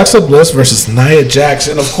Rules, Alexa Bliss versus Nia Jax.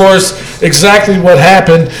 And, of course, exactly what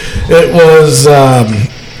happened. It was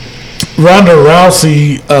Ronda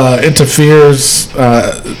Rousey interferes.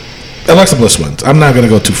 Alexa Bliss wins. I'm not going to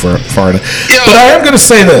go too far in it. But I am going to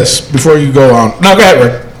say this before you go on. No, go ahead,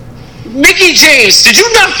 Rick. Mickie James, did you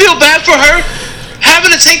not feel bad for her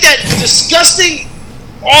having to take that disgusting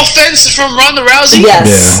offense from Ronda Rousey?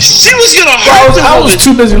 Yes. Yeah. She was going to hurt the I was woman.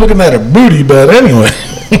 too busy looking at her booty, but anyway.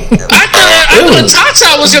 I thought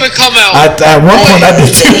Tata was going to come out. At one point, I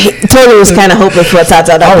did too. Tony was kind of hoping for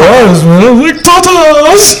Tata. I was, man. I was like,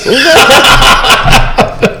 Tatas!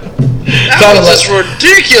 That was just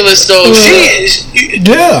ridiculous, though.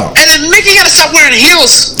 Yeah. And then Mickie got to stop wearing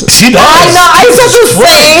heels. She does. I know. I said the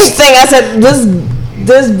same thing. I said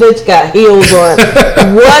this bitch got heels on.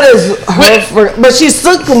 What is her? But she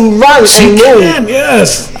still can run and move.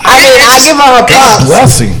 Yes. I mean, I give her her props.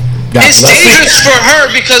 Blessing. It's dangerous for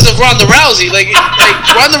her because of Ronda Rousey. Like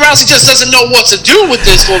Ronda Rousey just doesn't know what to do with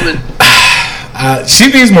this woman.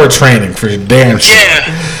 She needs more training for damn sure.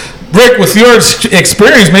 Yeah. Rick, with your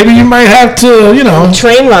experience, maybe you might have to,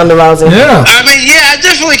 Train Ronda Rousey. Yeah. I mean, yeah, I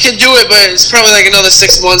definitely can do it, but it's probably like another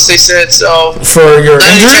 6 months, they said, so. For your not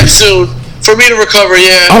anytime injury? soon. For me to recover,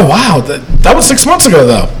 yeah. Oh, wow. That was 6 months ago,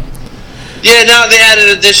 though. Yeah, now they added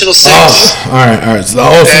additional 6. Oh, all right. So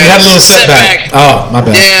you had a little setback. Oh, my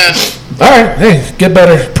bad. Yeah. All right, hey, get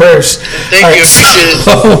better. Prayers. Thank you, appreciate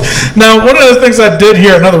it. Now, one of the things I did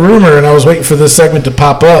hear, another rumor, and I was waiting for this segment to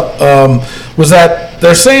pop up, was that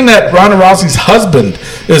they're saying that Ronda Rousey's husband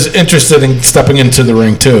is interested in stepping into the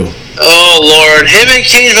ring too. Oh Lord, him and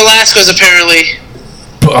Cain Velasquez apparently.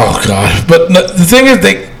 Oh God! But the thing is,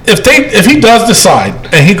 if he does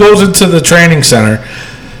decide and he goes into the training center,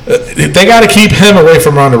 they got to keep him away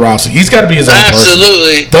from Ronda Rousey. He's got to be his own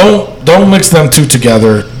Absolutely. person. Don't mix them two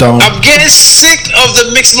together. Don't. I'm getting sick of the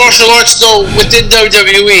mixed martial arts though within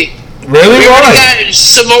WWE. Really? We Why? got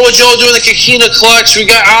Samoa Joe doing the Kikina clutch. We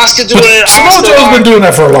got Asuka doing it. Samoa Joe's been doing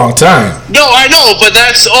that for a long time. No, I know, but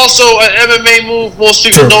that's also an MMA move. Most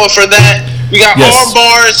people know it for that. We got arm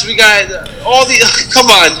bars. We got all the. Come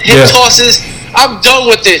on, hip tosses. I'm done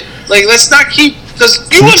with it. Like, let's not keep, because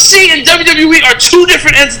UFC and WWE are two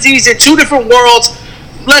different entities. They're two different worlds.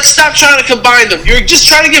 Let's stop trying to combine them. You're just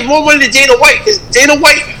trying to give more money to Dana White, because Dana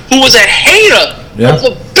White, who was a hater.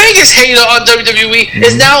 The biggest hater on WWE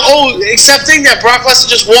is now accepting that Brock Lesnar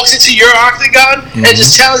just walks into your octagon and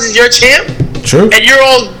just challenges your champ. True. And you're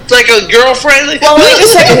all like a girlfriend. Like, well, wait a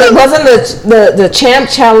second. Wasn't the champ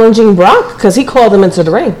challenging Brock because he called him into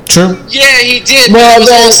the ring? True. Yeah, he did. Well, it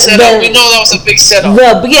was all set up. We know that was a big setup.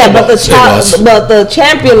 But the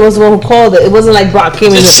champion was the one who called it. It wasn't like Brock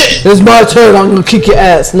came in. It's my turn. I'm gonna kick your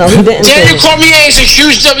ass. No, he didn't. Daniel Cormier is a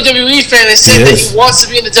huge WWE fan and said that he wants to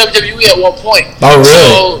be in the WWE at one point. Oh,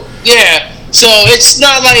 really? So yeah. So it's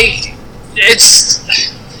not like it's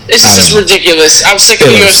just ridiculous. I'm sick of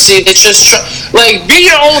the UFC. They just be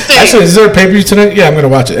your own thing. Actually, is there a pay-per-view tonight? Yeah, I'm gonna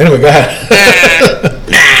watch it. Anyway, go ahead.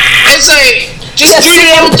 It's like just do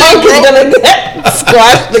your own thing, bro. Gonna get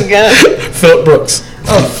squashed again. Phillip Brooks.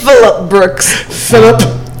 Oh, Phillip Brooks.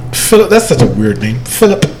 Phillip. That's such a weird name.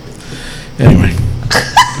 Phillip. Anyway,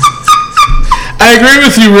 I agree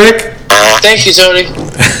with you, Rick. Thank you, Tony.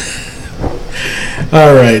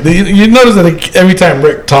 All right. You notice that every time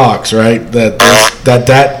Rick talks, right, that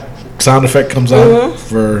sound effect comes on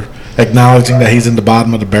for acknowledging that he's in the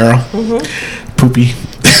bottom of the barrel. Poopy.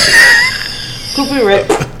 Poopy Rick.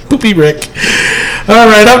 Poopy Rick. All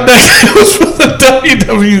right, up next was for the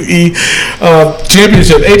WWE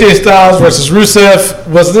Championship. AJ Styles versus Rusev.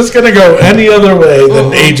 Was this going to go any other way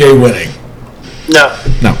than AJ winning? No.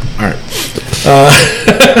 No. All right.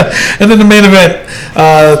 And then the main event,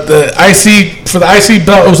 the IC for the IC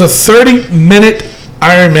belt. It was a 30-minute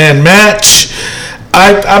Iron Man match.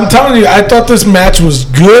 I'm telling you, I thought this match was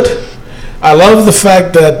good. I love the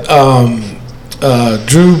fact that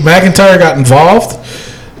Drew McIntyre got involved.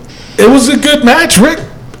 It was a good match, Rick.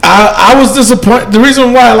 I was disappointed. The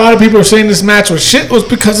reason why a lot of people are saying this match was shit was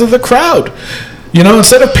because of the crowd. You know,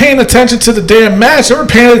 instead of paying attention to the damn match, they were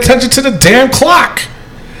paying attention to the damn clock.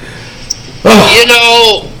 Ugh. You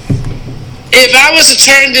know, if I was to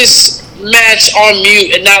turn this match on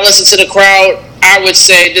mute and not listen to the crowd, I would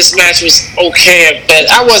say this match was okay at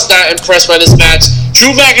best. I was not impressed by this match.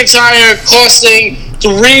 Drew McIntyre costing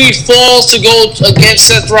 3 falls to go against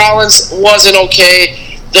Seth Rollins wasn't okay.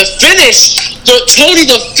 The finish, Tony,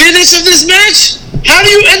 the finish of this match? How do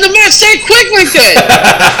you end the match that quick like that?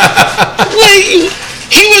 Like,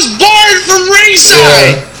 he was barred from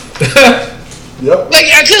ringside. Yep. Like,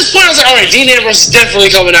 at this point, I was like, all right, Dean Ambrose is definitely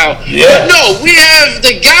coming out. Yeah. But no, we have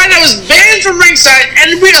the guy that was banned from ringside,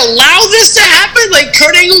 and we allow this to happen? Like,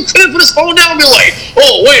 Kurt Angle couldn't put his phone down and be like,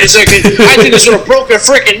 oh, wait a second, I think this would have broke her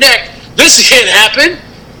freaking neck. This can't happen.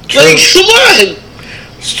 Like, come on.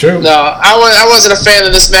 It's true. No, I wasn't a fan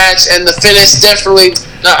of this match, and the finish definitely,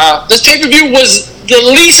 This pay-per-view was the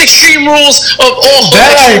least Extreme Rules of all.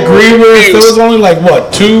 That I agree with. There was only like,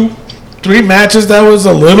 what, 2-3 matches that was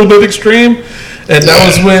a little bit extreme. And that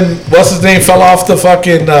was when, what's his name, fell off the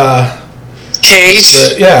fucking... cage?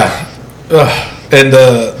 And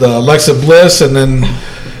the Alexa Bliss and then...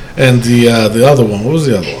 And the other one. What was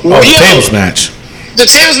the other one? Oh, the tables match. The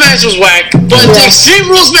tables match was whack. But the Extreme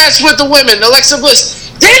Rules match with the women, Alexa Bliss,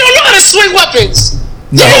 they don't know how to swing weapons.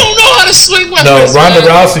 No. They don't know how to swing weapons. No, Ronda man.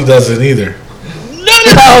 Rousey doesn't either. None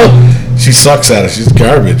of them. She sucks at it. She's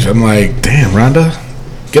garbage. I'm like, damn, Ronda,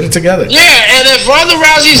 get it together. Yeah, and if Ronda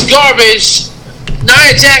Rousey's garbage,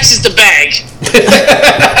 Nia Jax is the bag.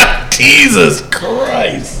 Jesus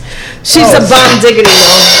Christ. She's a bomb diggity,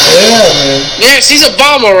 though. Yeah, man. Yeah, she's a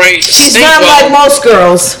bomber, right? She's not like most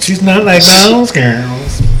girls. She's not like those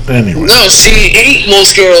girls. Anyway. No, she ate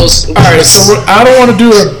most girls. All right, so I don't want to do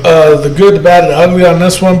the good, the bad, and the ugly on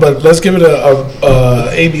this one, but let's give it a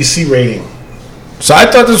ABC rating. So I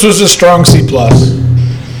thought this was a strong C+. C+. You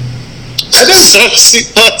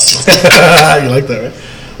like that, right?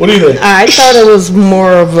 What do you think? I thought it was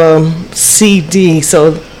more of a CD,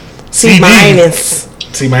 so C minus.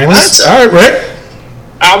 C minus? What? All right, Rick.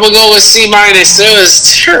 I'm going to go with C minus. It was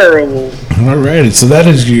terrible. All right, so that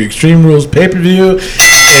is your Extreme Rules pay-per-view. And,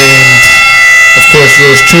 of course,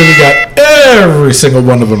 yours truly got every single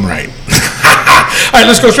one of them right. All right,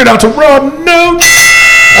 let's go straight down to Raw notes.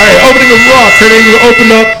 All right, opening of Raw. Kurt Angle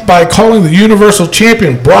opened up by calling the Universal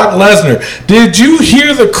Champion Brock Lesnar. Did you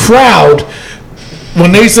hear the crowd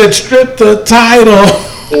when they said strip the title?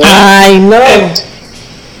 I know.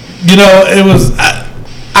 And, you know, it was...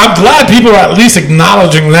 I'm glad people are at least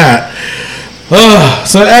acknowledging that.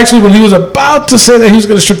 So actually, when he was about to say that he was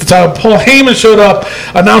going to strip the title, Paul Heyman showed up,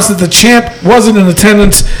 announced that the champ wasn't in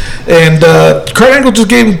attendance, and Kurt Angle just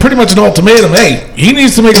gave him pretty much an ultimatum. Hey, he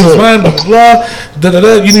needs to make a plan, blah, blah,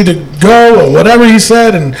 blah, you need to go, or whatever he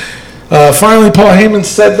said. And finally, Paul Heyman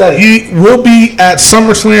said that he will be at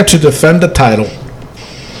SummerSlam to defend the title.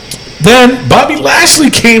 Then Bobby Lashley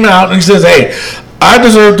came out and he says, hey, I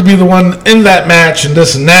deserve to be the one in that match and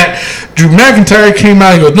this and that. Drew McIntyre came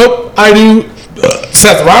out. He goes, nope, I do.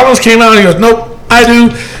 Seth Rollins came out. He goes, nope, I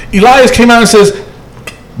do. Elias came out and says,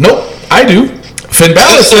 nope, I do. Finn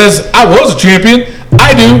Balor says, I was a champion.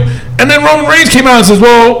 I do. And then Roman Reigns came out and says,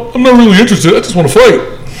 well, I'm not really interested. I just want to fight.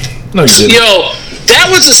 No, you didn't. Yo,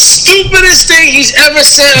 that was the stupidest thing he's ever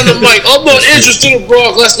said on the mic. I'm not interested in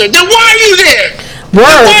Brock Lesnar. Then why are you there?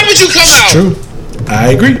 Why would you come out? True.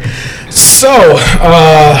 I agree. So,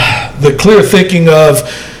 the clear thinking of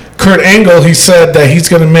Kurt Angle, he said that he's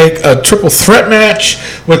going to make a triple threat match,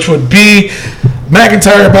 which would be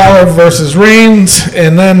McIntyre, Balor versus Reigns,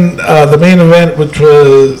 and then the main event, which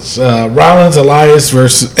was Rollins, Elias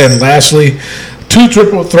and Lashley. 2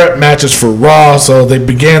 triple threat matches for Raw. So they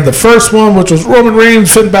began the first one, which was Roman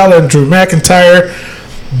Reigns, Finn Balor, and Drew McIntyre.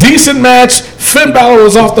 Decent match. Finn Balor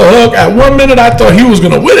was off the hook. At 1 minute, I thought he was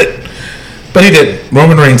going to win it. But he didn't.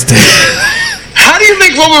 Roman Reigns did. How do you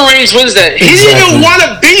make Roman Reigns win that? He didn't even want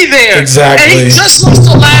to be there. Exactly. And he just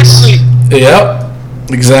lost to Lashley. Yep.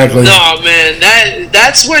 Exactly. No, man.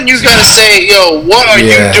 That's when you got to say, yo, what are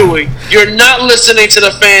you doing? You're not listening to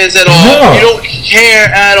the fans at all. No. You don't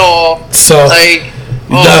care at all. So, like,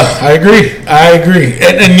 No, I agree.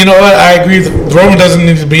 And you know what? I agree. Roman doesn't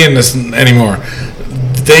need to be in this anymore.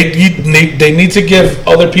 They need to give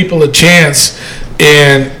other people a chance.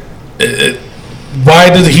 And why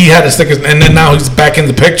did he have to stick his... And then now he's back in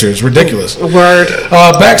the picture. It's ridiculous. Word.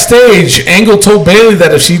 Backstage, Angle told Bayley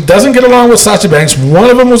that if she doesn't get along with Sasha Banks, one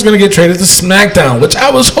of them was going to get traded to SmackDown, which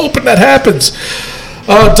I was hoping that happens.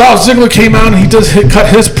 Dolph Ziggler came out and he cut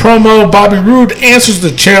his promo. Bobby Roode answers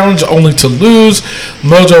the challenge only to lose.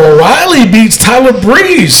 Mojo O'Reilly beats Tyler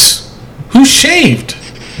Breeze, who shaved.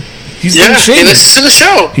 He's been shaving. He listens to the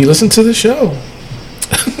show. He listened to the show.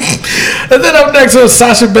 And then up next was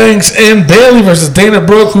Sasha Banks and Bayley versus Dana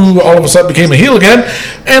Brooke, who all of a sudden became a heel again.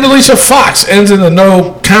 And Alicia Fox ends in a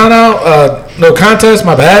no contest.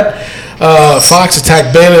 My bad. Fox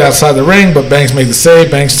attacked Bayley outside the ring, but Banks made the save.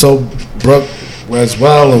 Banks told Brooke as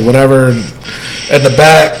well or whatever. And at the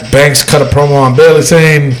back, Banks cut a promo on Bayley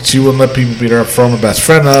saying she wouldn't let people beat her from her best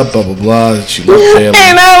friend up, blah, blah, blah. She loved Bayley.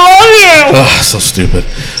 And I love you. Oh, so stupid.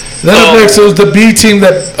 Then up next, it was the B team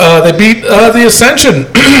that they beat the Ascension.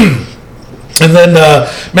 And then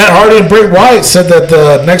Matt Hardy and Bray Wyatt said that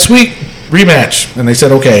next week, rematch. And they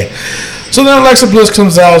said, okay. So then Alexa Bliss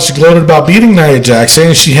comes out. She gloated about beating Nia Jax,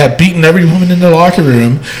 saying she had beaten every woman in the locker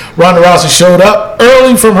room. Ronda Rousey showed up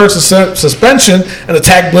early from her suspension and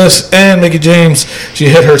attacked Bliss and Mickie James. She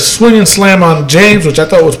hit her swinging slam on James, which I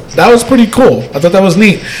thought was pretty cool. I thought that was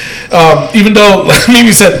neat. Even though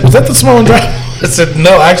Mimi said, was that the small and dry? I said,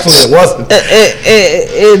 no, actually it wasn't.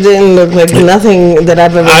 It didn't look like nothing that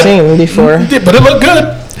I've ever seen before. But it looked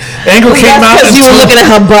good. Angle came out because you were looking at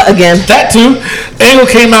her butt again. That too. Angle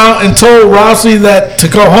came out and told Rousey that to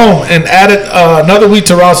go home and added another week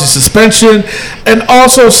to Rousey's suspension, and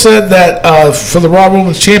also said that for the Raw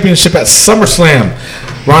Women's Championship at SummerSlam,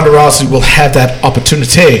 Ronda Rousey will have that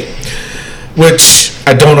opportunity, which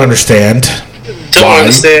I don't understand.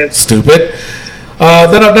 Understand. Stupid.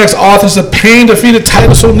 Then up next, Authors of Pain defeated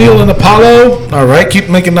Titus O'Neil and Apollo. All right, keep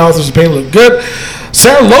making the Authors of Pain look good.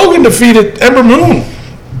 Sarah Logan defeated Ember Moon.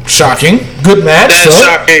 Shocking. Good match. That's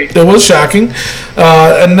shocking. It was shocking.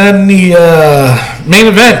 And then the main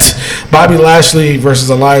event, Bobby Lashley versus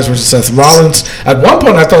Elias versus Seth Rollins. At one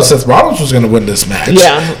point, I thought Seth Rollins was going to win this match.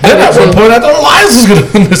 Yeah. Then at one point, I thought Elias was going to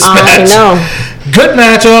win this match. I know. Good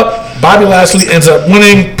matchup. Bobby Lashley ends up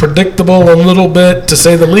winning. Predictable a little bit, to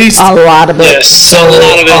say the least. A lot of it. Yes, So a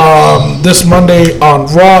lot of it. this Monday on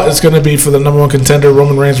Raw is going to be for the number one contender,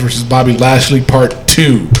 Roman Reigns versus Bobby Lashley, Part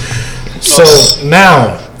 2. So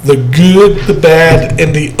now, the good, the bad,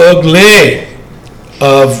 and the ugly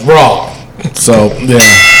of Raw. So, yeah.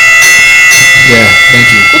 Yeah, thank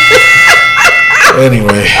you.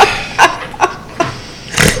 Anyway.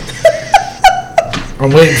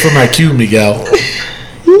 I'm waiting for my cue, Miguel.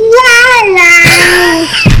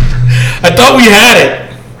 I thought we had it.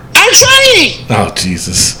 I'm trying. Oh,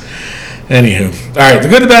 Jesus. Anywho. All right. The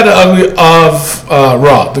good, the bad, the ugly of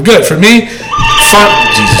Raw. The good for me.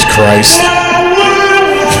 Jesus Christ.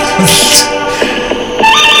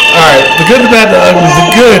 All right. The good, the bad, the ugly. The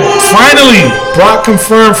good. Finally, Brock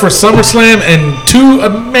confirmed for SummerSlam and 2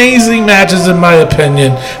 amazing matches, in my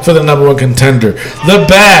opinion, for the number one contender. The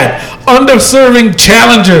bad. Underserving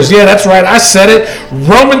challengers. Yeah, that's right. I said it.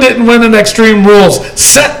 Roman didn't win in Extreme Rules.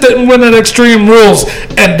 Seth didn't win in Extreme Rules.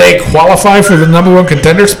 And they qualify for the number one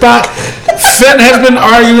contender spot. Finn has been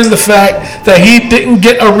arguing the fact that he didn't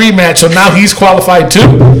get a rematch, so now he's qualified too.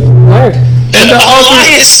 Word. And the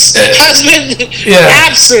Elias has been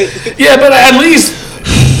absent. Yeah, but at least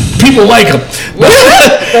people like him.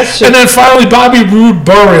 That's true. And then finally, Bobby Roode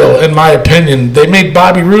burial, in my opinion. They made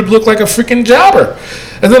Bobby Roode look like a freaking jobber.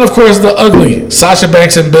 And then, of course, the ugly. Sasha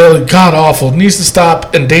Banks and Bayley, god awful. Needs to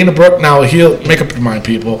stop. And Dana Brooke now, he'll make up your mind,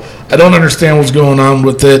 people. I don't understand what's going on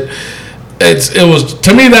with it. It was,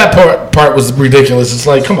 to me, that part was ridiculous. It's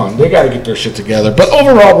like, come on, they got to get their shit together. But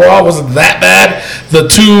overall, Raw wasn't that bad. The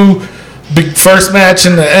 2 big first match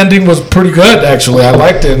and the ending was pretty good, actually. I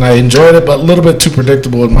liked it and I enjoyed it, but a little bit too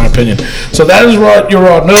predictable in my opinion. So that is your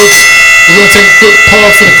Raw notes. We're going to take a quick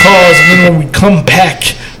pause for the cause, and then when we come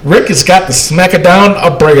back, Rick has got the smack it down,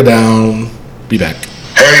 I'll break it down. Be back.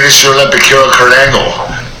 Hey, this is your Olympic hero, Kurt Angle.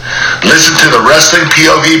 Listen to the Wrestling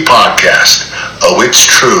POV podcast. Oh, it's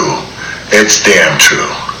true. It's damn true.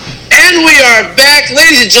 And we are back.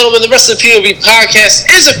 Ladies and gentlemen, the Wrestling POV podcast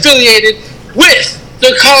is affiliated with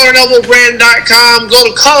the collarandelbowbrand.com. Go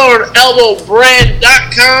to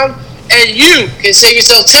collarandelbowbrand.com and you can save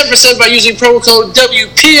yourself 10% by using promo code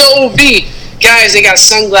WPOV. Guys, they got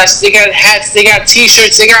sunglasses, they got hats, they got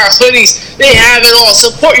t-shirts, they got hoodies. They have it all.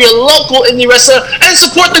 Support your local indie wrestler and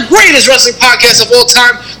support the greatest wrestling podcast of all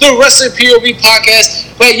time, the Wrestling POV podcast,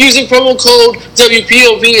 by using promo code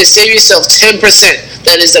WPOV to save yourself 10%.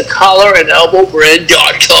 That is the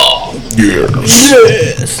collarandelbowbrand.com.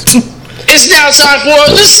 Yes. It's now time for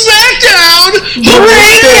the SmackDown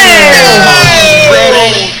Breakdown.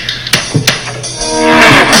 Breakdown.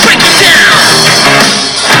 Break it down.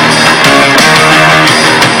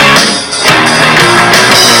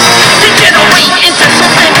 Degenerate into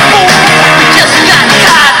something cool. You just got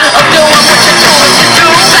tired of doing what you told us to do.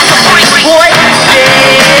 Back a break, boy.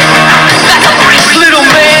 Yeah. Back a break, little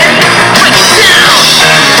man. Break it down.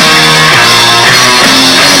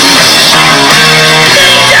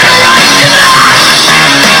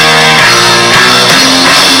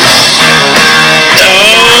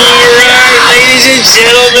 Alright, ladies and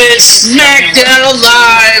gentlemen, SmackDown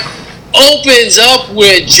Live opens up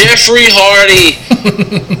with Jeffrey Hardy.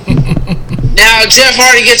 Now, Jeff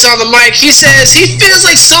Hardy gets on the mic. He says he feels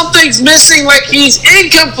like something's missing, like he's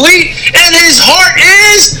incomplete, and his heart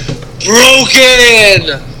is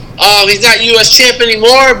broken. He's not U.S. champ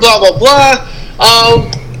anymore, blah, blah, blah.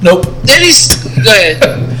 Nope. Then he's... Go ahead.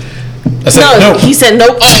 I said No, nope. he said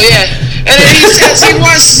nope. Oh, yeah. And then he says he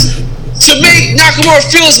wants to make Nakamura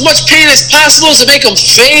feel as much pain as possible to make him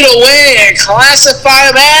fade away and classify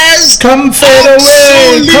him as... Come fade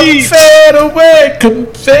away. Come obsolete. fade away. Come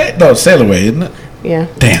fade. No, sail away, isn't it? Yeah.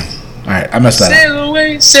 Damn. All right, I messed that up. Sail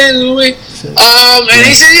away, sail away. And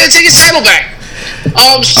he said he's gonna take his title back.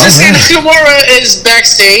 Shinsuke Nakamura is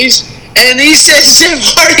backstage, and he says Jeff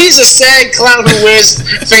Hardy's a sad clown who wears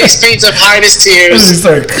face paint to hide his He tears.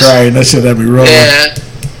 started crying. That shit had me rolling. Yeah.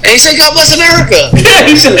 And he said, God bless America. Yeah,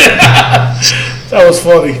 he did. That was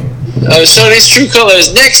funny. Showing his true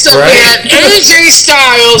colors. Next up, we Right. have AJ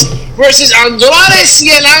Styles versus Andrade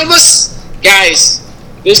Cien Almas. Guys,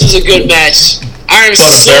 this was a good match. I am so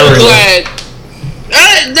burial. glad.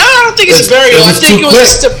 No, I don't think it's It burial. I was think too it was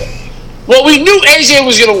just quick. well, we knew AJ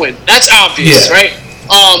was gonna win. That's obvious, Yeah. right?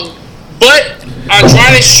 But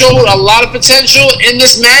Andrade showed a lot of potential in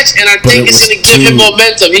this match, and I But think it it's was gonna give him too-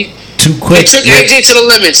 momentum. He Too quick. took AJ to the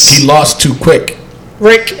limits. He lost too quick.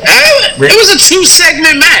 Rick. It was a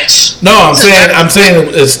 2-segment match. No, I'm saying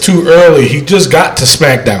it's too early. He just got to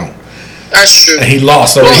SmackDown That's true. and he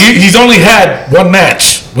lost. So Well- he's only had one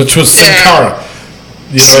match, which was Sin Yeah. Cara.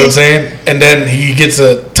 You know what I'm saying? And then he gets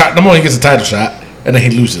a title shot, and then he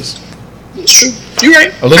loses. It's true. You're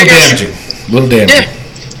right. A little I got you. damaging. A little damaging.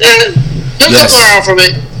 Yeah. He'll Yes. come around from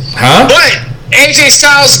it. Huh? But AJ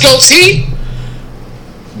Styles goatee.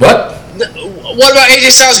 What? What about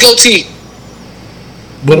AJ Styles goatee?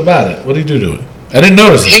 What about it? What did he do to it? I didn't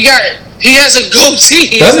notice it. He has a goatee.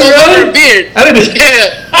 He Does has he no really? longer a beard. I didn't.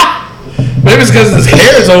 Yeah. Maybe it's because his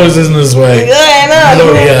hair is always in his way. Yeah, I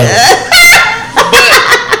know. Yeah.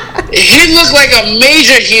 But he looked like a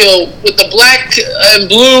major heel with the black and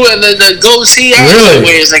blue and the goatee. I was Really? like,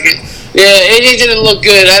 wait a second. Yeah, AJ didn't look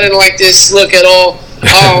good. I didn't like this look at all.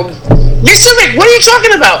 Mr. Rick, what are you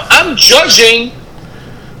talking about? I'm judging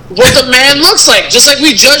what the man looks like. Just like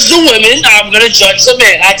we judge the women, I'm going to judge the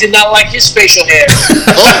man. I did not like his facial hair.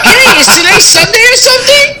 Okay, is today Sunday or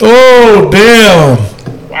something? Oh, damn.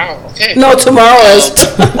 Wow, okay. No, tomorrow is.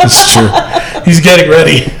 That's true. He's getting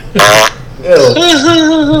ready.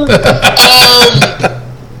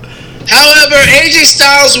 However, AJ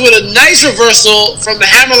Styles with a nice reversal from the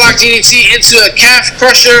Hammerlock DDT into a calf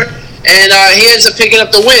crusher, and he ends up picking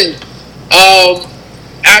up the win.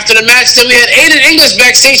 After the match, then we had Aiden English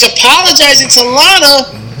backstage apologizing to Lana,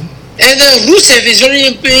 and Rusev is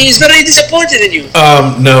very disappointed in you.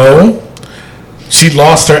 No. She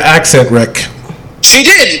lost her accent, Rick. She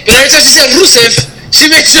did, but every time she said Rusev, she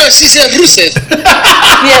made sure she said Rusev.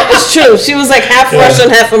 Yeah, it's true. She was like half Russian,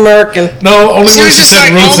 half American. No, only She when was she just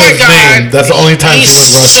said like, oh my Rusev's god, name. That's the only time he's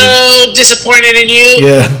she went Russian. so disappointed in you.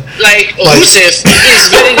 Yeah. Like, Rusev is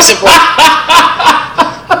very disappointed.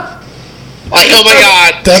 Like, oh my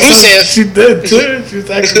god, That's what Rusev. she did too. She was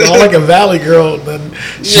actually all like a Valley girl. And then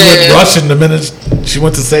she went Yeah. Russian the minute she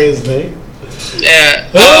went to say his name.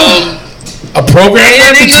 Yeah. A program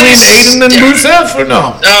Aiden between English? Aiden and Rusev or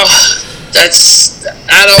no? I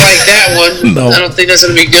don't like that one. No. I don't think that's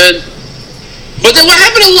gonna be good. But then what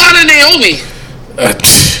happened to Lana and Naomi?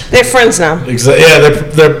 They're friends now. Yeah,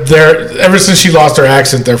 they're ever since she lost her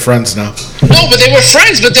accent, they're friends now. No, but they were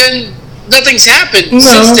friends. But then nothing's happened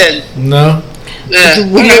since then. No.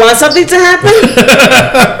 Yeah. Would you want something to happen?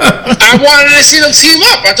 I wanted to see them team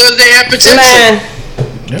up. I thought they had potential. Man.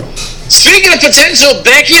 Yep. Speaking of potential,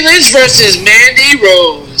 Becky Lynch versus Mandy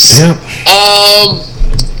Rose. Yeah.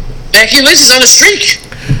 Becky Lynch is on the streak.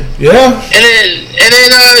 Yeah. And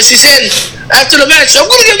then she said after the match, I'm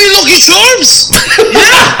gonna give you Lucky Charms.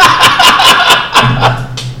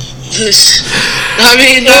 I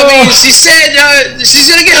mean, she said she's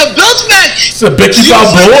gonna get her belt back. It's a Becky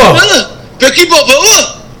Balboa. Becky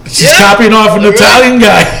Balboa. She's copying off an Italian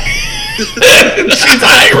guy. She's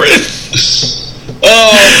Irish.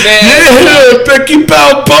 Oh man. Yeah, Becky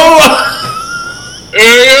Balboa.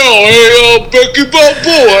 Hey, Becky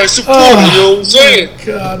Balboa, I support you, know what I'm saying?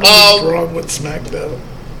 God, what's wrong with SmackDown?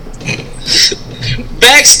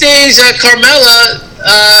 Backstage, Carmella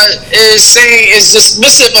is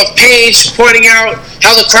dismissive of Paige, pointing out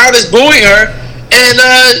how the crowd is booing her, and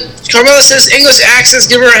Carmella says English accents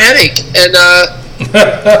give her a headache, and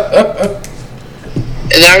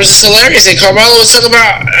that was just hilarious. And Carmella was talking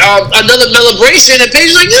about another celebration, and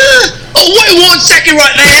Paige was like, wait 1 second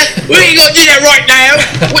right now. We ain't gonna do that right now.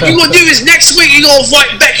 What you gonna do is next week you gonna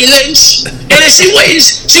fight Becky Lynch, and if she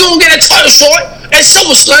wins, she gonna get a title shot at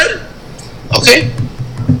SummerSlam. Okay.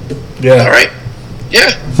 Yeah. All right.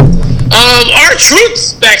 Yeah.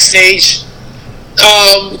 R-Truth backstage,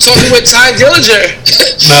 talking with Ty Dillinger.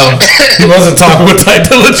 No, he wasn't talking with Ty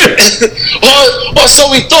Dillinger. or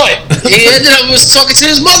so we thought. He ended up was talking to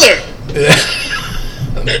his mother.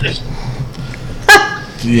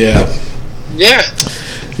 Yeah. Yeah.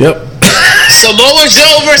 Yep. Samoa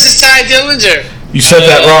Joe versus Ty Dillinger. You said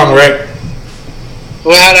that wrong, Rick.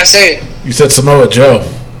 Well, how'd I say it? You said Samoa Joe.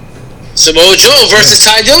 Samoa Joe versus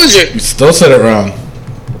Ty Dillinger. You still said it wrong.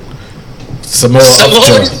 Samoa of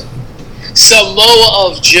Joe.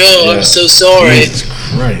 Samoa of Joe. Yeah. I'm so sorry. Jesus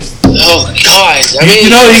Christ. Oh God! I mean, You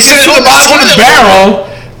know, he gets to the bottom of the barrel,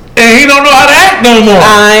 and he don't know how to act no more.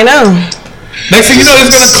 I know. Next thing you know,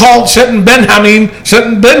 he's gonna call Shelton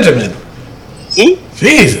Benjamin. Who?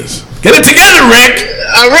 Jesus, get it together, Rick.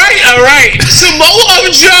 All right. Samoa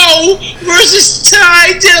of Joe versus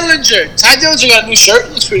Ty Dillinger. Ty Dillinger got a new shirt.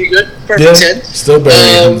 Looks pretty good. Perfect 10. Still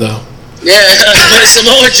burying him though. Yeah,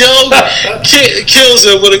 Samoa Joe kills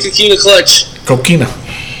him with a coquina clutch. Coquina.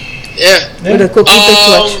 Yeah. With a coquina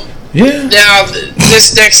clutch. Yeah. Now,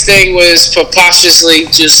 this next thing was preposterously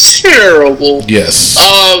just terrible. Yes.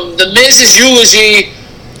 The Miz's eulogy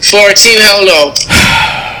for Team Hell No.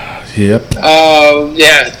 Yep.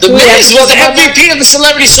 Yeah. The Miz was the MVP of the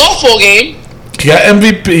celebrity softball game. He got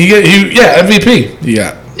MVP. MVP. He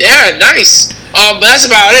got. Yeah, nice. But that's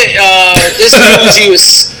about it. This eulogy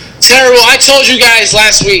was terrible. I told you guys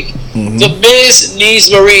last week. Mm-hmm. The Miz needs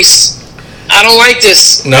Maurice. I don't like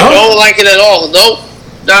this. No? I don't like it at all. Nope.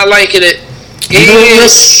 Not liking it. He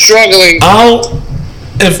is struggling.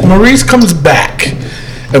 If Maurice comes back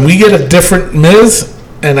and we get a different Miz,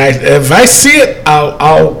 and if I see it,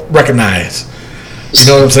 I'll recognize. You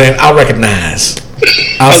know what I'm saying? I'll recognize.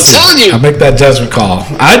 I'm telling you. I'll make that judgment call.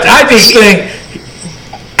 I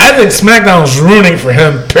think SmackDown is ruining for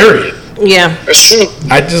him. Period. Yeah. That's true.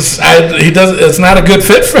 It's not a good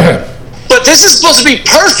fit for him. But this is supposed to be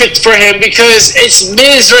perfect for him because it's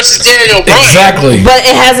Miz versus Daniel Bryan. Exactly. But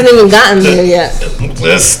it hasn't even gotten there yet.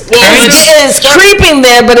 It's creeping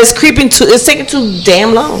there, but it's taking too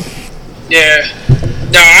damn long. Yeah.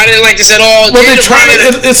 No, I didn't like this at all. Well,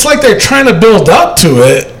 it's like they're trying to build up to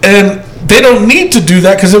it, and they don't need to do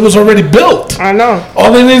that because it was already built. I know.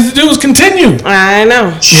 All they need to do is continue. I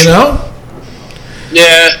know. You know?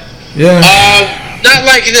 Yeah. Yeah. Not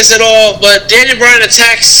liking this at all, but Daniel Bryan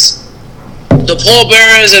attacks the Paul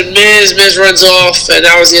Bearers and Miz runs off, and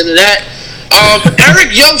that was the end of that.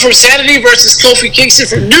 Eric Young from Sanity versus Kofi Kingston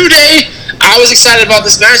from New Day. I was excited about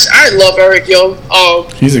this match. I love Eric Young.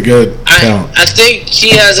 He's a good talent. I think he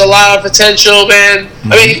has a lot of potential, man.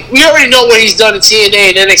 Mm-hmm. I mean, we already know what he's done in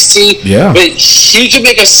TNA and NXT. Yeah. But he can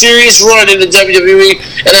make a serious run in the WWE,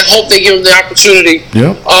 and I hope they give him the opportunity.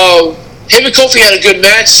 Yeah. Him and Kofi had a good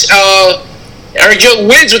match. Eric Young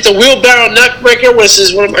wins with the wheelbarrow neckbreaker, which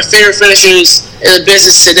is one of my favorite finishers in the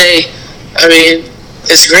business today. I mean,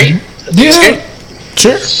 it's great. Yeah. It's great.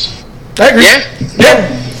 Sure. I agree. Yeah.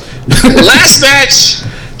 Last match,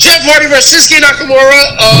 Jeff Hardy versus Shinsuke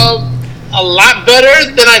Nakamura. A lot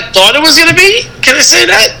better than I thought it was going to be. Can I say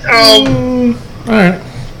that? All right.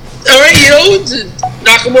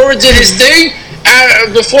 Nakamura did his thing.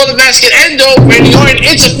 Before the match can end, though, Randy Orton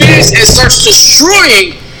interferes and starts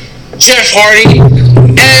destroying Jeff Hardy.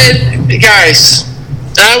 And, guys,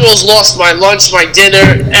 I almost lost my lunch, my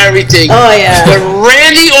dinner, everything. Oh, yeah. But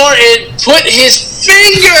Randy Orton put his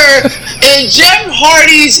finger in Jeff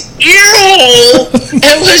Hardy's ear hole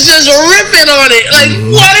and was just ripping on it. Like,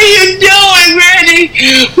 what are you doing, Randy?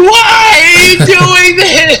 Why are you doing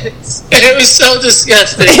this? And it was so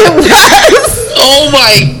disgusting. It was. Oh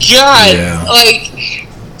my God. Yeah. Like,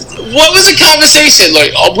 what was the conversation?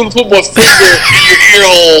 Like, I'm gonna put my finger in your ear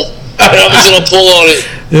hole and I'm just gonna pull on it.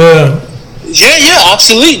 Yeah. Yeah,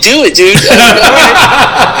 absolutely. Do it, dude.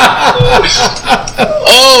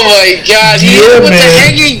 Oh my God. He put the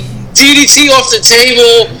hanging DDT off the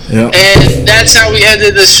table, and that's how we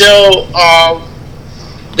ended the show.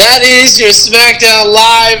 That is your SmackDown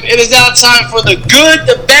Live. It is now time for the good,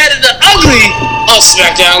 the bad, and the ugly of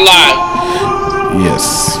SmackDown Live.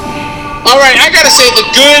 Yes. Alright, I gotta say the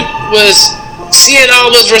good was Cien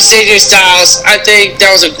Almas versus AJ Styles. I think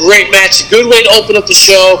that was a great match. A good way to open up the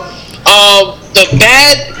show. The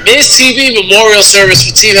bad Miz TV memorial service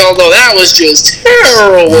for Team Hell No, that was just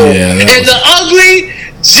terrible. Yeah, and the ugly,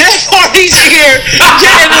 Jeff Hardy's here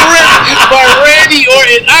getting ripped by Randy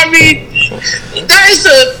Orton. I mean, that is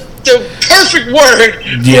the perfect word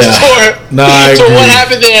for what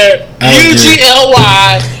happened there.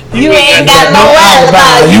 UGLY. You ain't got no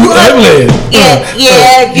alibi. You ugly. Yeah, you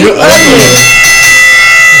ugly.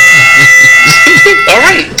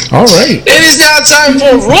 All right. It is now time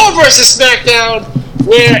for Raw versus SmackDown,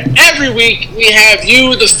 where every week we have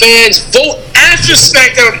you, the fans, vote after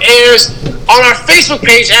SmackDown airs on our Facebook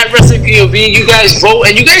page at Wrestling POV. You guys vote,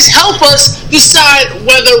 and you guys help us decide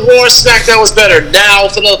whether Raw or SmackDown was better. Now,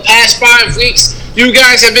 for the past 5 weeks, you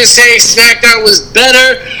guys have been saying SmackDown was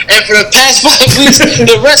better, and for the past 5 weeks,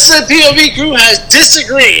 the Wrestling POV crew has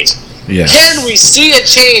disagreed. Yes. Can we see a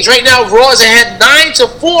change? Right now, Raw is ahead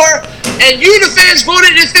 9-4, and you, the fans,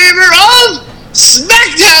 voted in favor of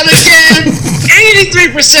SmackDown again,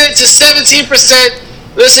 83% to 17%.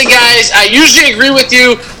 Listen, guys, I usually agree with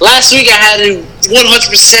you. Last week, I had to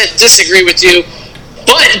 100% disagree with you.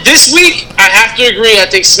 But this week, I have to agree. I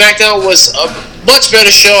think SmackDown was a much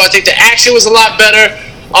better show. I think the action was a lot better.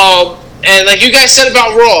 And like you guys said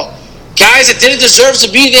about Raw, guys that didn't deserve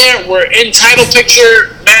to be there were in title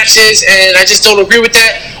picture matches, and I just don't agree with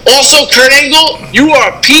that. Also, Kurt Angle, you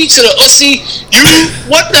are a P to the Ussy.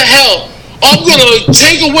 What the hell? I'm gonna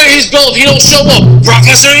take away his belt if he don't show up. Brock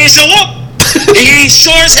Lesnar didn't show up. He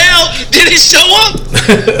sure as hell didn't show up.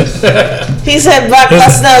 He said Brock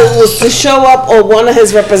Lesnar was to show up or one of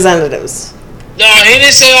his representatives. No, he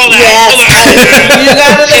didn't say all that. Yes, you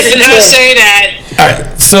gotta listen to him. He did not say that.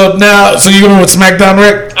 Alright, so you going with SmackDown,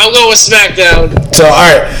 Rick? I'm going with SmackDown. So,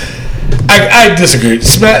 alright. I disagree.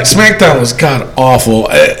 SmackDown was kind of awful.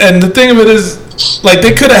 And the thing of it is, like,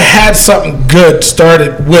 they could have had something good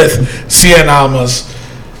started with Cien Almas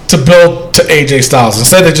to build to AJ Styles.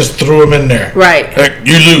 Instead, they just threw him in there. Right. Like,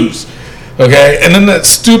 you lose. Okay? And then that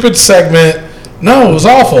stupid segment, no, it was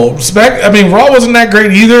awful. Raw wasn't that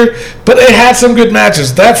great either, but it had some good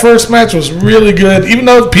matches. That first match was really good, even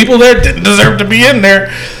though people there didn't deserve to be in there.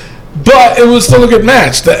 But it was still a good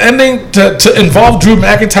match. The ending to involve Drew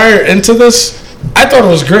McIntyre into this, I thought it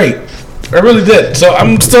was great. I really did. So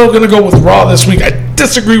I'm still going to go with Raw this week. I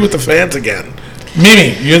disagree with the fans again.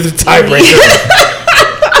 Mimi, you're the tiebreaker.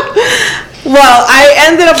 Well, I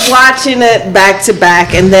ended up watching it back to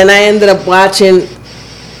back, and then I ended up watching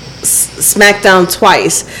SmackDown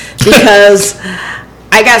twice because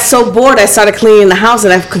I got so bored I started cleaning the house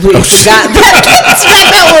and I completely forgot that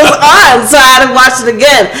SmackDown was on, so I had to watch it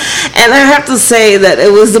again. And I have to say that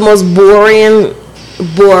it was the most boring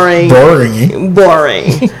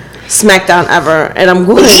SmackDown ever, and I'm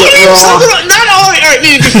going with Raw. Not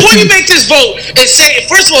before you make this vote and say,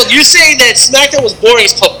 first of all, you're saying that SmackDown was boring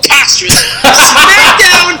is preposterous.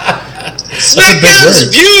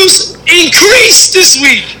 SmackDown's views increased this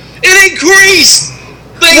week. It increased.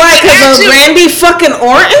 Like, why? Because of Randy fucking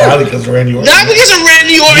Orton? Probably because of Randy Orton. Not because of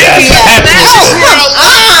Randy Orton. Yes. Come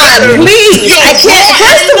on, please. I can't.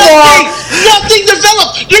 First of all, nothing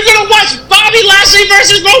developed. You're gonna watch Bobby Lashley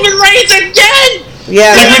versus Roman Reigns again.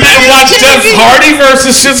 Yeah. Like we didn't watch Jeff Hardy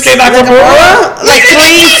versus Shinsuke Nakamura like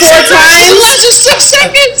 3-4 times. Less than 6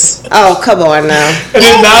 seconds. Oh, come on now. And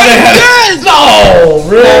then now they had no,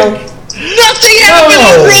 really. Nothing happened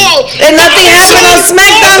on Raw. And nothing happened on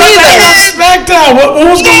SmackDown either. SmackDown. What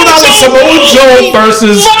was going on with Samoa Joe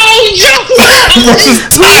versus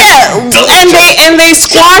and they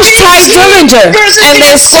squashed Ty Dillinger and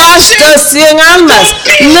they squashed Cien Almas.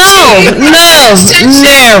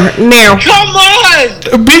 No. Come on.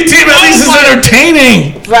 B-Team at least is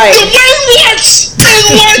entertaining. Right.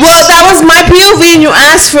 Well, that was my POV and you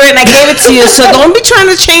asked for it and I gave it to you, so don't be trying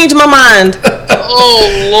to change my mind. Oh,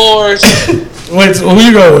 Lord. Wait, so who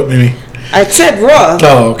you go with, Mimi? I said Raw.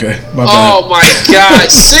 Oh, okay. My bad. Oh, my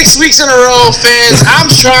God. 6 weeks in a row, fans. I'm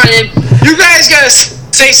trying. You guys got to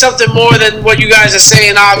say something more than what you guys are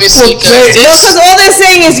saying, obviously. Because all they're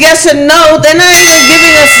saying is yes and no. They're not even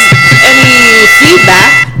giving us any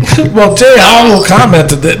feedback. Well, Jay Hall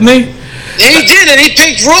commented, didn't he? He did, and he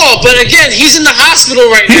picked Raw. But again, he's in the hospital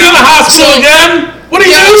right now. He's in the hospital again? What do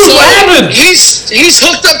you do? So What happened? He's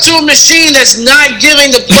hooked up to a machine that's not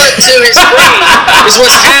giving the blood to his brain. Is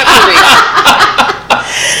what's happening.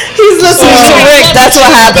 He's listening to Rick. That's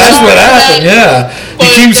what happened. That's what happened, yeah. He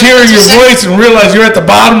keeps hearing your voice and realize you're at the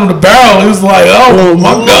bottom of the barrel. He was like, oh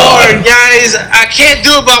my Lord, God. guys, I can't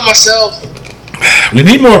do it by myself. We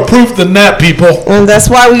need more proof than that, people. And that's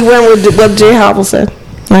why we went with what Jay Hobble said.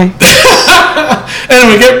 Right.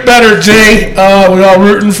 Anyway, get better, Jay. We're all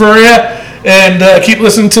rooting for you. And keep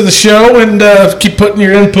listening to the show and keep putting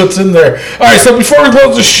your inputs in there. All right, so before we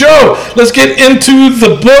close the show, let's get into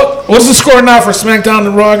the book. What's the score now for SmackDown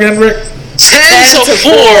and Raw again, Rick? 10 to 4.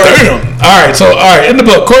 Damn. All right, in the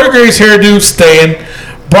book, Corey Graves' hairdo staying.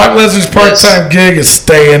 Brock Lesnar's part-time gig is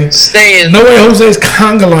staying. No Way Jose's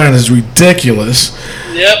conga line is ridiculous.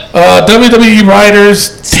 Yep. WWE writers,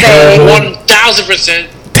 terrible. 1,000%.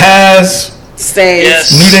 Taz, Stays.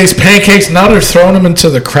 Yes. New Day's pancakes. Now they're throwing them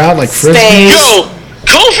into the crowd like frisbees. Yo,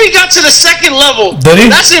 Kofi got to the second level. Did he?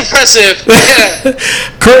 That's impressive. Yeah.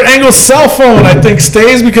 Kurt Angle's cell phone, I think,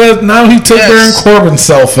 stays because now he took Baron Corbin's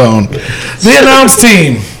cell phone. The announce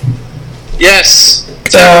team. Yes.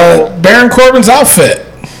 Baron Corbin's outfit.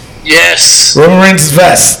 Yes. Roman Reigns'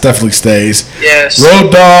 vest definitely stays. Yes.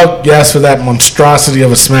 Road Dogg, yes, for that monstrosity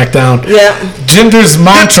of a SmackDown. Yeah. Jinder's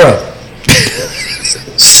mantra.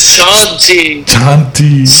 Shanti.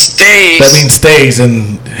 Shanti. Stays. That means stays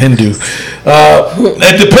in Hindu.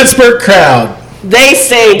 And the Pittsburgh crowd. They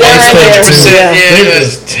stayed. They stayed too. Yeah. It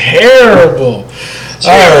was terrible.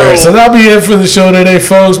 All right, so that'll be it for the show today,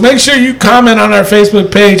 folks. Make sure you comment on our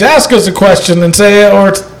Facebook page, ask us a question, and say,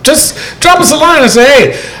 or just drop us a line and say,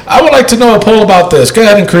 hey, I would like to know a poll about this. Go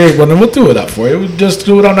ahead and create one, and we'll do it up for you. We'll just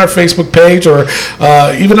do it on our Facebook page or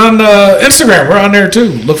even on Instagram. We're on there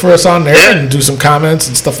too. Look for us on there and do some comments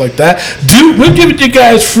and stuff like that. We're giving you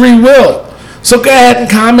guys free will. So go ahead and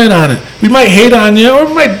comment on it. We might hate on you or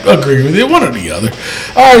we might agree with you, one or the other.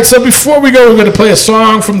 All right, so before we go, we're going to play a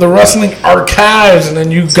song from the Wrestling Archives, and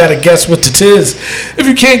then you've got to guess what it is. If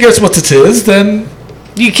you can't guess what it is, then...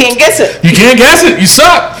 You can't guess it. You can't guess it. You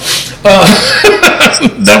suck.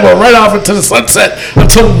 Then we're right off into the sunset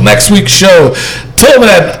until next week's show. Till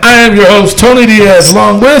then, I am your host, Tony Diaz,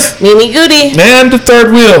 along with... Mimi Goody. And the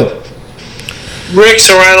third wheel. Rick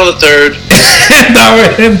Serrano III. And our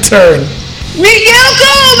intern. Miguel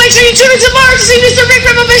Cole! Make sure you tune in tomorrow to see Mr. Rick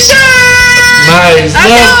Revolution! Nice.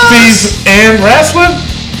 Love, peace, and wrestling.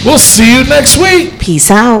 We'll see you next week.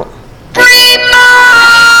 Peace out. This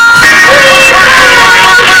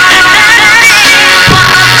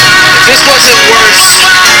wasn't worse.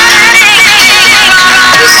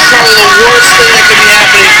 This is probably the worst thing that could be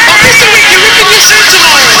happening. Oh, Mr. Rick, you're ripping your shirt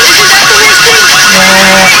tomorrow! Is that the worst thing?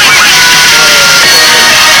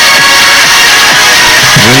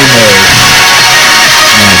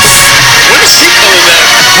 When is she coming back?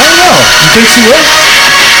 I don't know. You think she will?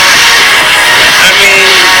 I mean,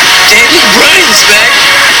 Daniel Bryan's back.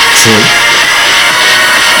 True.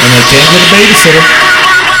 And they can't get a babysitter.